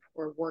group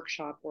or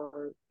workshop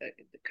or the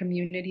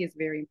community is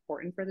very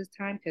important for this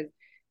time because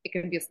it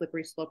can be a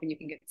slippery slope and you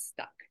can get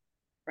stuck,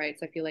 right?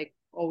 So I feel like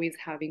always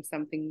having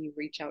something you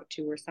reach out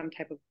to or some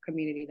type of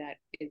community that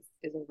is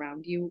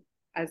around you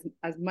as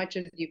much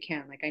as you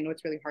can. Like I know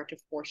it's really hard to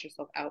force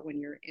yourself out when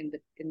you're in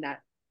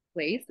that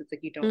place. It's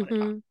like you don't want to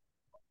talk. Mm-hmm.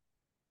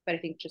 But I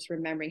think just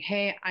remembering,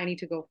 hey, I need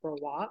to go for a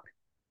walk.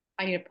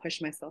 I need to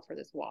push myself for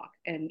this walk.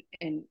 And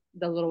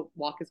the little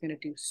walk is going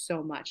to do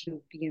so much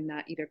to be in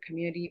that either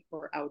community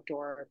or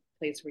outdoor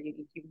place where you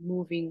need to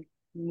moving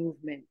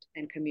movement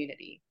and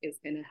community is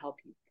going to help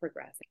you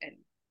progress and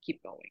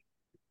keep going.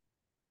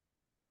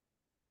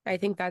 I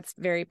think that's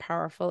very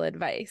powerful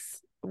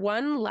advice.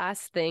 One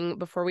last thing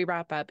before we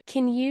wrap up.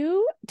 Can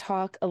you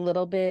talk a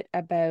little bit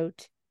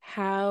about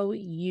how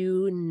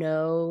you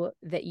know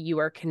that you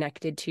are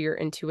connected to your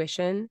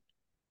intuition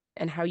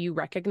and how you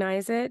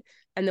recognize it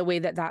and the way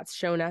that that's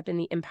shown up in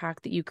the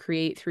impact that you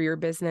create through your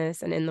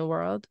business and in the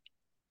world?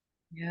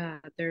 Yeah,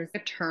 there's a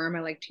term I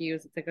like to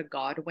use. It's like a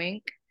God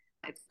wink.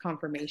 It's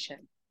confirmation,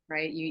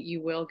 right?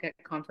 You will get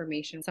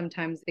confirmation.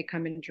 Sometimes they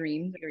come in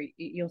dreams, or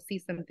you'll see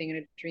something in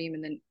a dream,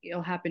 and then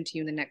it'll happen to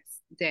you the next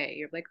day.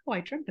 You're like, oh,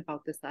 I dreamt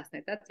about this last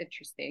night. That's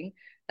interesting.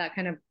 That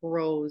kind of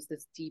grows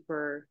this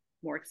deeper,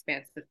 more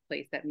expansive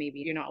place that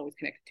maybe you're not always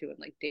connected to it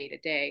like day to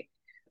day.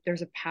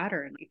 There's a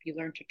pattern. If you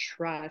learn to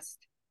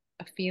trust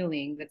a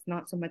feeling that's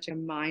not so much a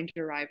mind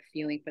derived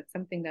feeling, but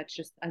something that's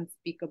just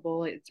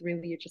unspeakable. It's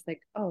really, you're just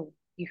like, oh,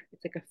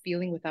 it's like a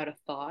feeling without a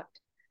thought.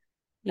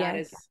 That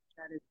is Yes.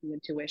 that is the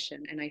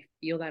intuition. And I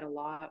feel that a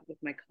lot with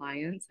my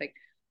clients. Like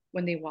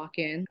when they walk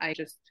in, I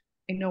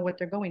know what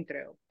they're going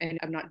through and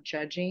I'm not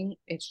judging.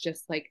 It's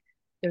just like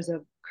there's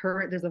a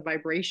current, there's a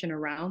vibration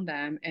around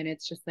them. And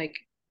it's just like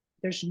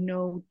there's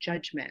no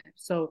judgment.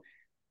 So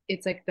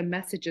it's like the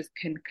messages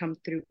can come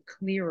through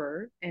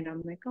clearer. And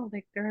I'm like, oh,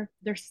 like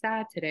they're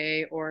sad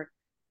today or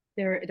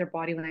their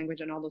body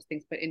language and all those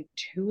things. But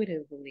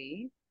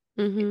intuitively,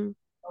 it's Mm-hmm.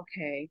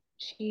 okay,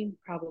 she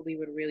probably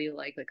would really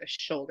like a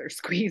shoulder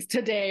squeeze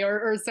today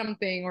or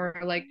something,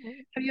 or like,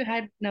 have you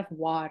had enough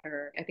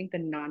water? I think the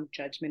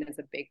non-judgment is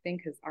a big thing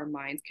because our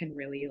minds can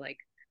really like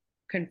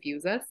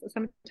confuse us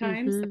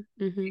sometimes. So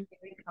Mm-hmm. Mm-hmm. it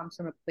really comes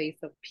from a place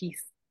of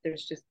peace.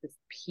 There's just this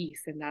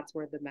peace, and that's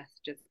where the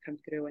messages come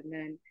through. And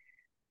then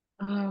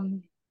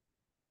um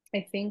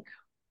I think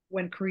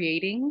when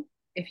creating,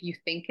 if you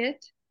think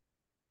it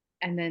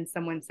and then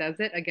someone says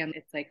it again,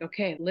 it's like,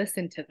 okay,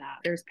 listen to that.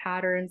 There's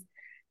patterns,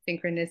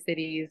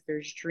 synchronicities,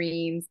 there's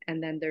dreams,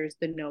 and then there's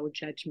the no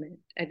judgment.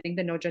 I think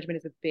the no judgment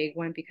is a big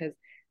one because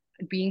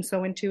being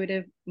so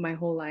intuitive my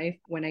whole life,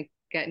 when I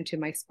get into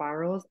my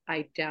spirals,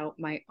 I doubt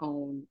my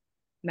own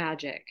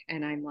magic.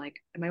 And I'm like,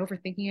 am I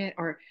overthinking it?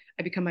 Or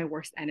I become my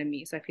worst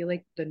enemy. So I feel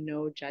like the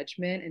no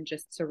judgment and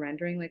just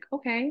surrendering, like,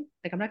 okay,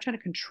 like I'm not trying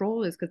to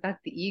control this because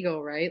that's the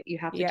ego, right? You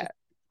have to Yeah, just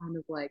kind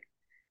of like,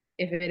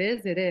 if it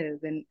is, it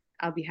is. And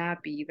I'll be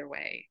happy either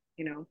way,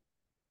 you know?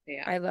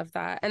 Yeah. I love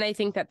that. And I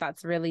think that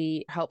that's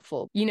really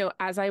helpful. You know,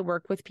 as I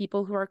work with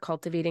people who are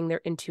cultivating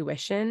their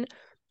intuition,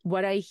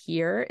 what I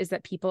hear is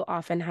that people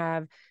often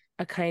have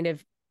a kind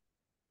of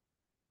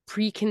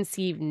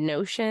preconceived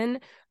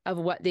notion of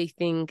what they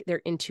think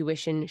their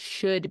intuition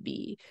should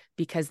be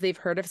because they've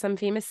heard of some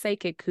famous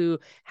psychic who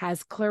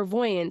has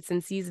clairvoyance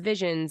and sees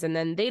visions, and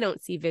then they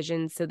don't see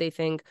visions. So they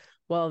think,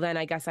 well, then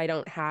I guess I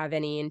don't have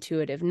any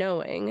intuitive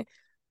knowing.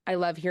 I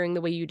love hearing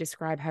the way you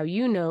describe how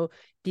you know,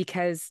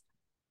 because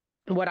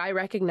what I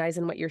recognize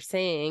in what you're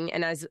saying,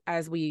 and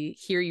as we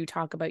hear you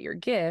talk about your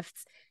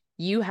gifts,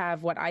 you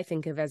have what I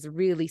think of as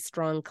really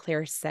strong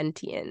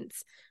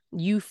clairsentience.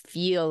 You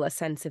feel a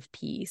sense of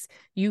peace.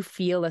 You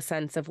feel a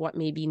sense of what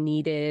may be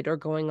needed or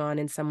going on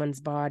in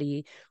someone's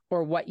body,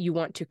 or what you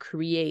want to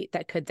create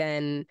that could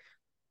then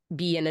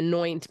be an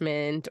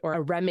anointment or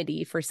a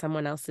remedy for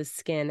someone else's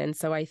skin. And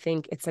so I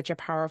think it's such a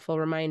powerful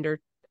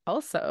reminder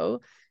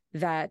also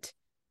that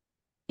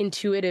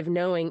intuitive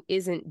knowing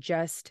isn't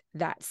just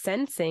that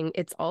sensing,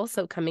 it's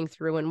also coming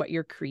through in what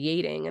you're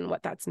creating and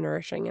what that's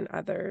nourishing in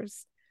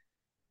others.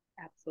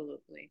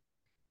 Absolutely.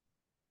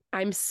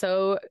 I'm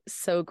so,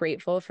 so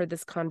grateful for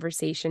this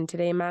conversation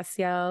today,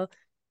 Massiell.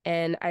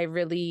 And I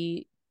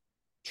really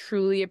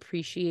truly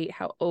appreciate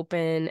how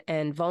open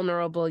and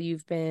vulnerable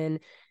you've been,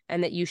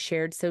 and that you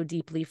shared so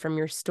deeply from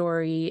your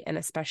story, and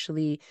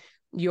especially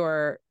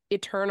your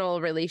eternal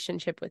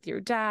relationship with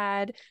your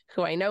dad,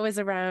 who I know is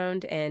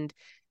around, and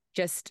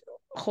just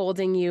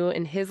holding you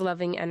in his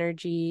loving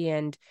energy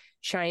and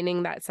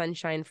shining that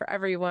sunshine for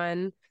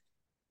everyone.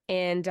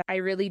 And I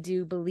really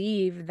do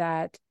believe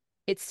that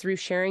it's through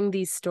sharing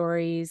these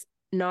stories,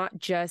 not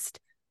just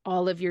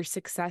all of your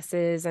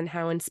successes and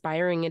how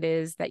inspiring it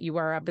is that you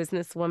are a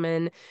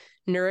businesswoman,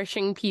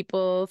 nourishing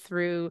people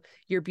through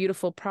your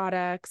beautiful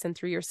products and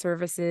through your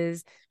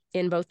services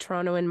in both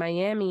Toronto and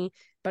Miami,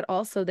 but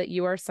also that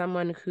you are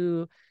someone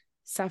who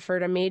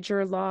suffered a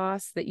major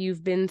loss, that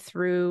you've been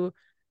through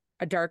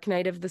a dark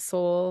night of the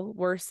soul,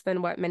 worse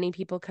than what many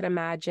people could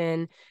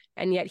imagine.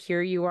 And yet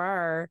here you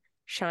are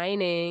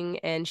shining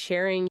and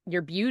sharing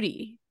your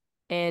beauty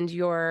and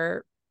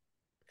your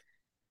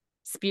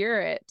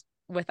spirit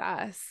with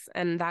us.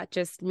 And that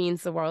just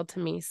means the world to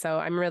me. So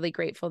I'm really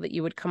grateful that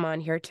you would come on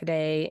here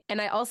today. And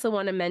I also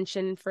want to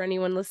mention for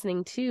anyone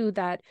listening too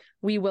that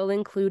we will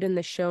include in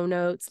the show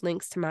notes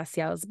links to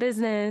Massiell's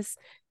business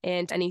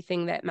and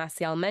anything that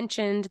Massiell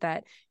mentioned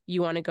that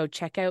you want to go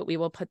check out. We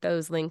will put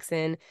those links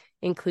in,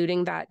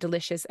 including that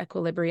delicious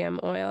equilibrium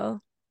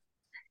oil.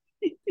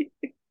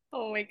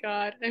 Oh my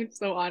God, I'm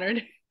so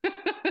honored.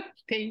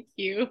 Thank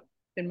you. It's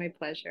been my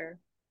pleasure.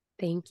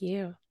 Thank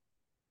you.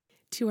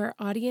 To our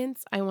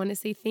audience, I want to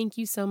say thank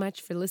you so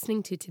much for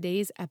listening to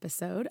today's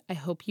episode. I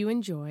hope you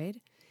enjoyed.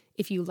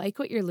 If you like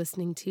what you're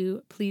listening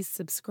to, please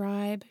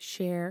subscribe,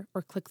 share,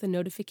 or click the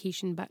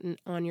notification button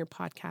on your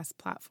podcast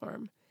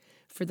platform.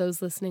 For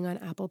those listening on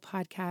Apple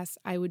Podcasts,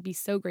 I would be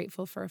so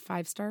grateful for a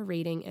 5-star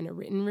rating and a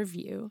written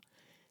review.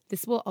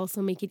 This will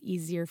also make it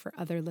easier for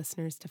other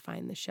listeners to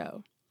find the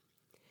show.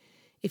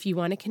 If you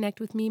want to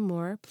connect with me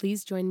more,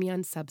 please join me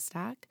on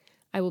Substack.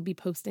 I will be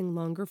posting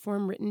longer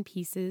form written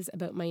pieces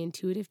about my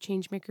intuitive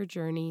changemaker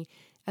journey,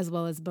 as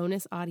well as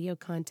bonus audio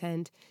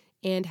content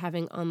and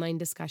having online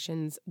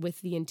discussions with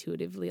the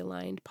intuitively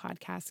aligned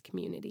podcast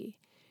community.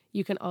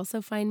 You can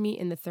also find me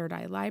in the Third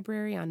Eye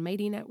Library on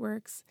Mighty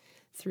Networks,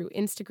 through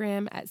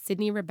Instagram at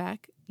Sydney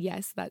Rebeck.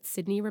 Yes, that's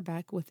Sydney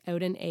Rebeck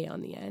without an A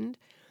on the end,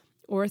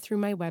 or through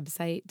my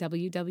website,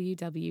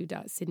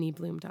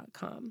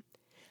 www.sydneybloom.com.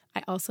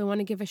 I also want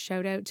to give a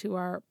shout out to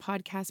our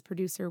podcast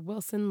producer,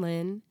 Wilson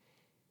Lynn.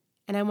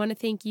 And I want to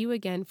thank you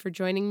again for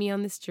joining me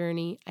on this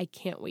journey. I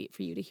can't wait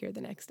for you to hear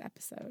the next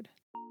episode.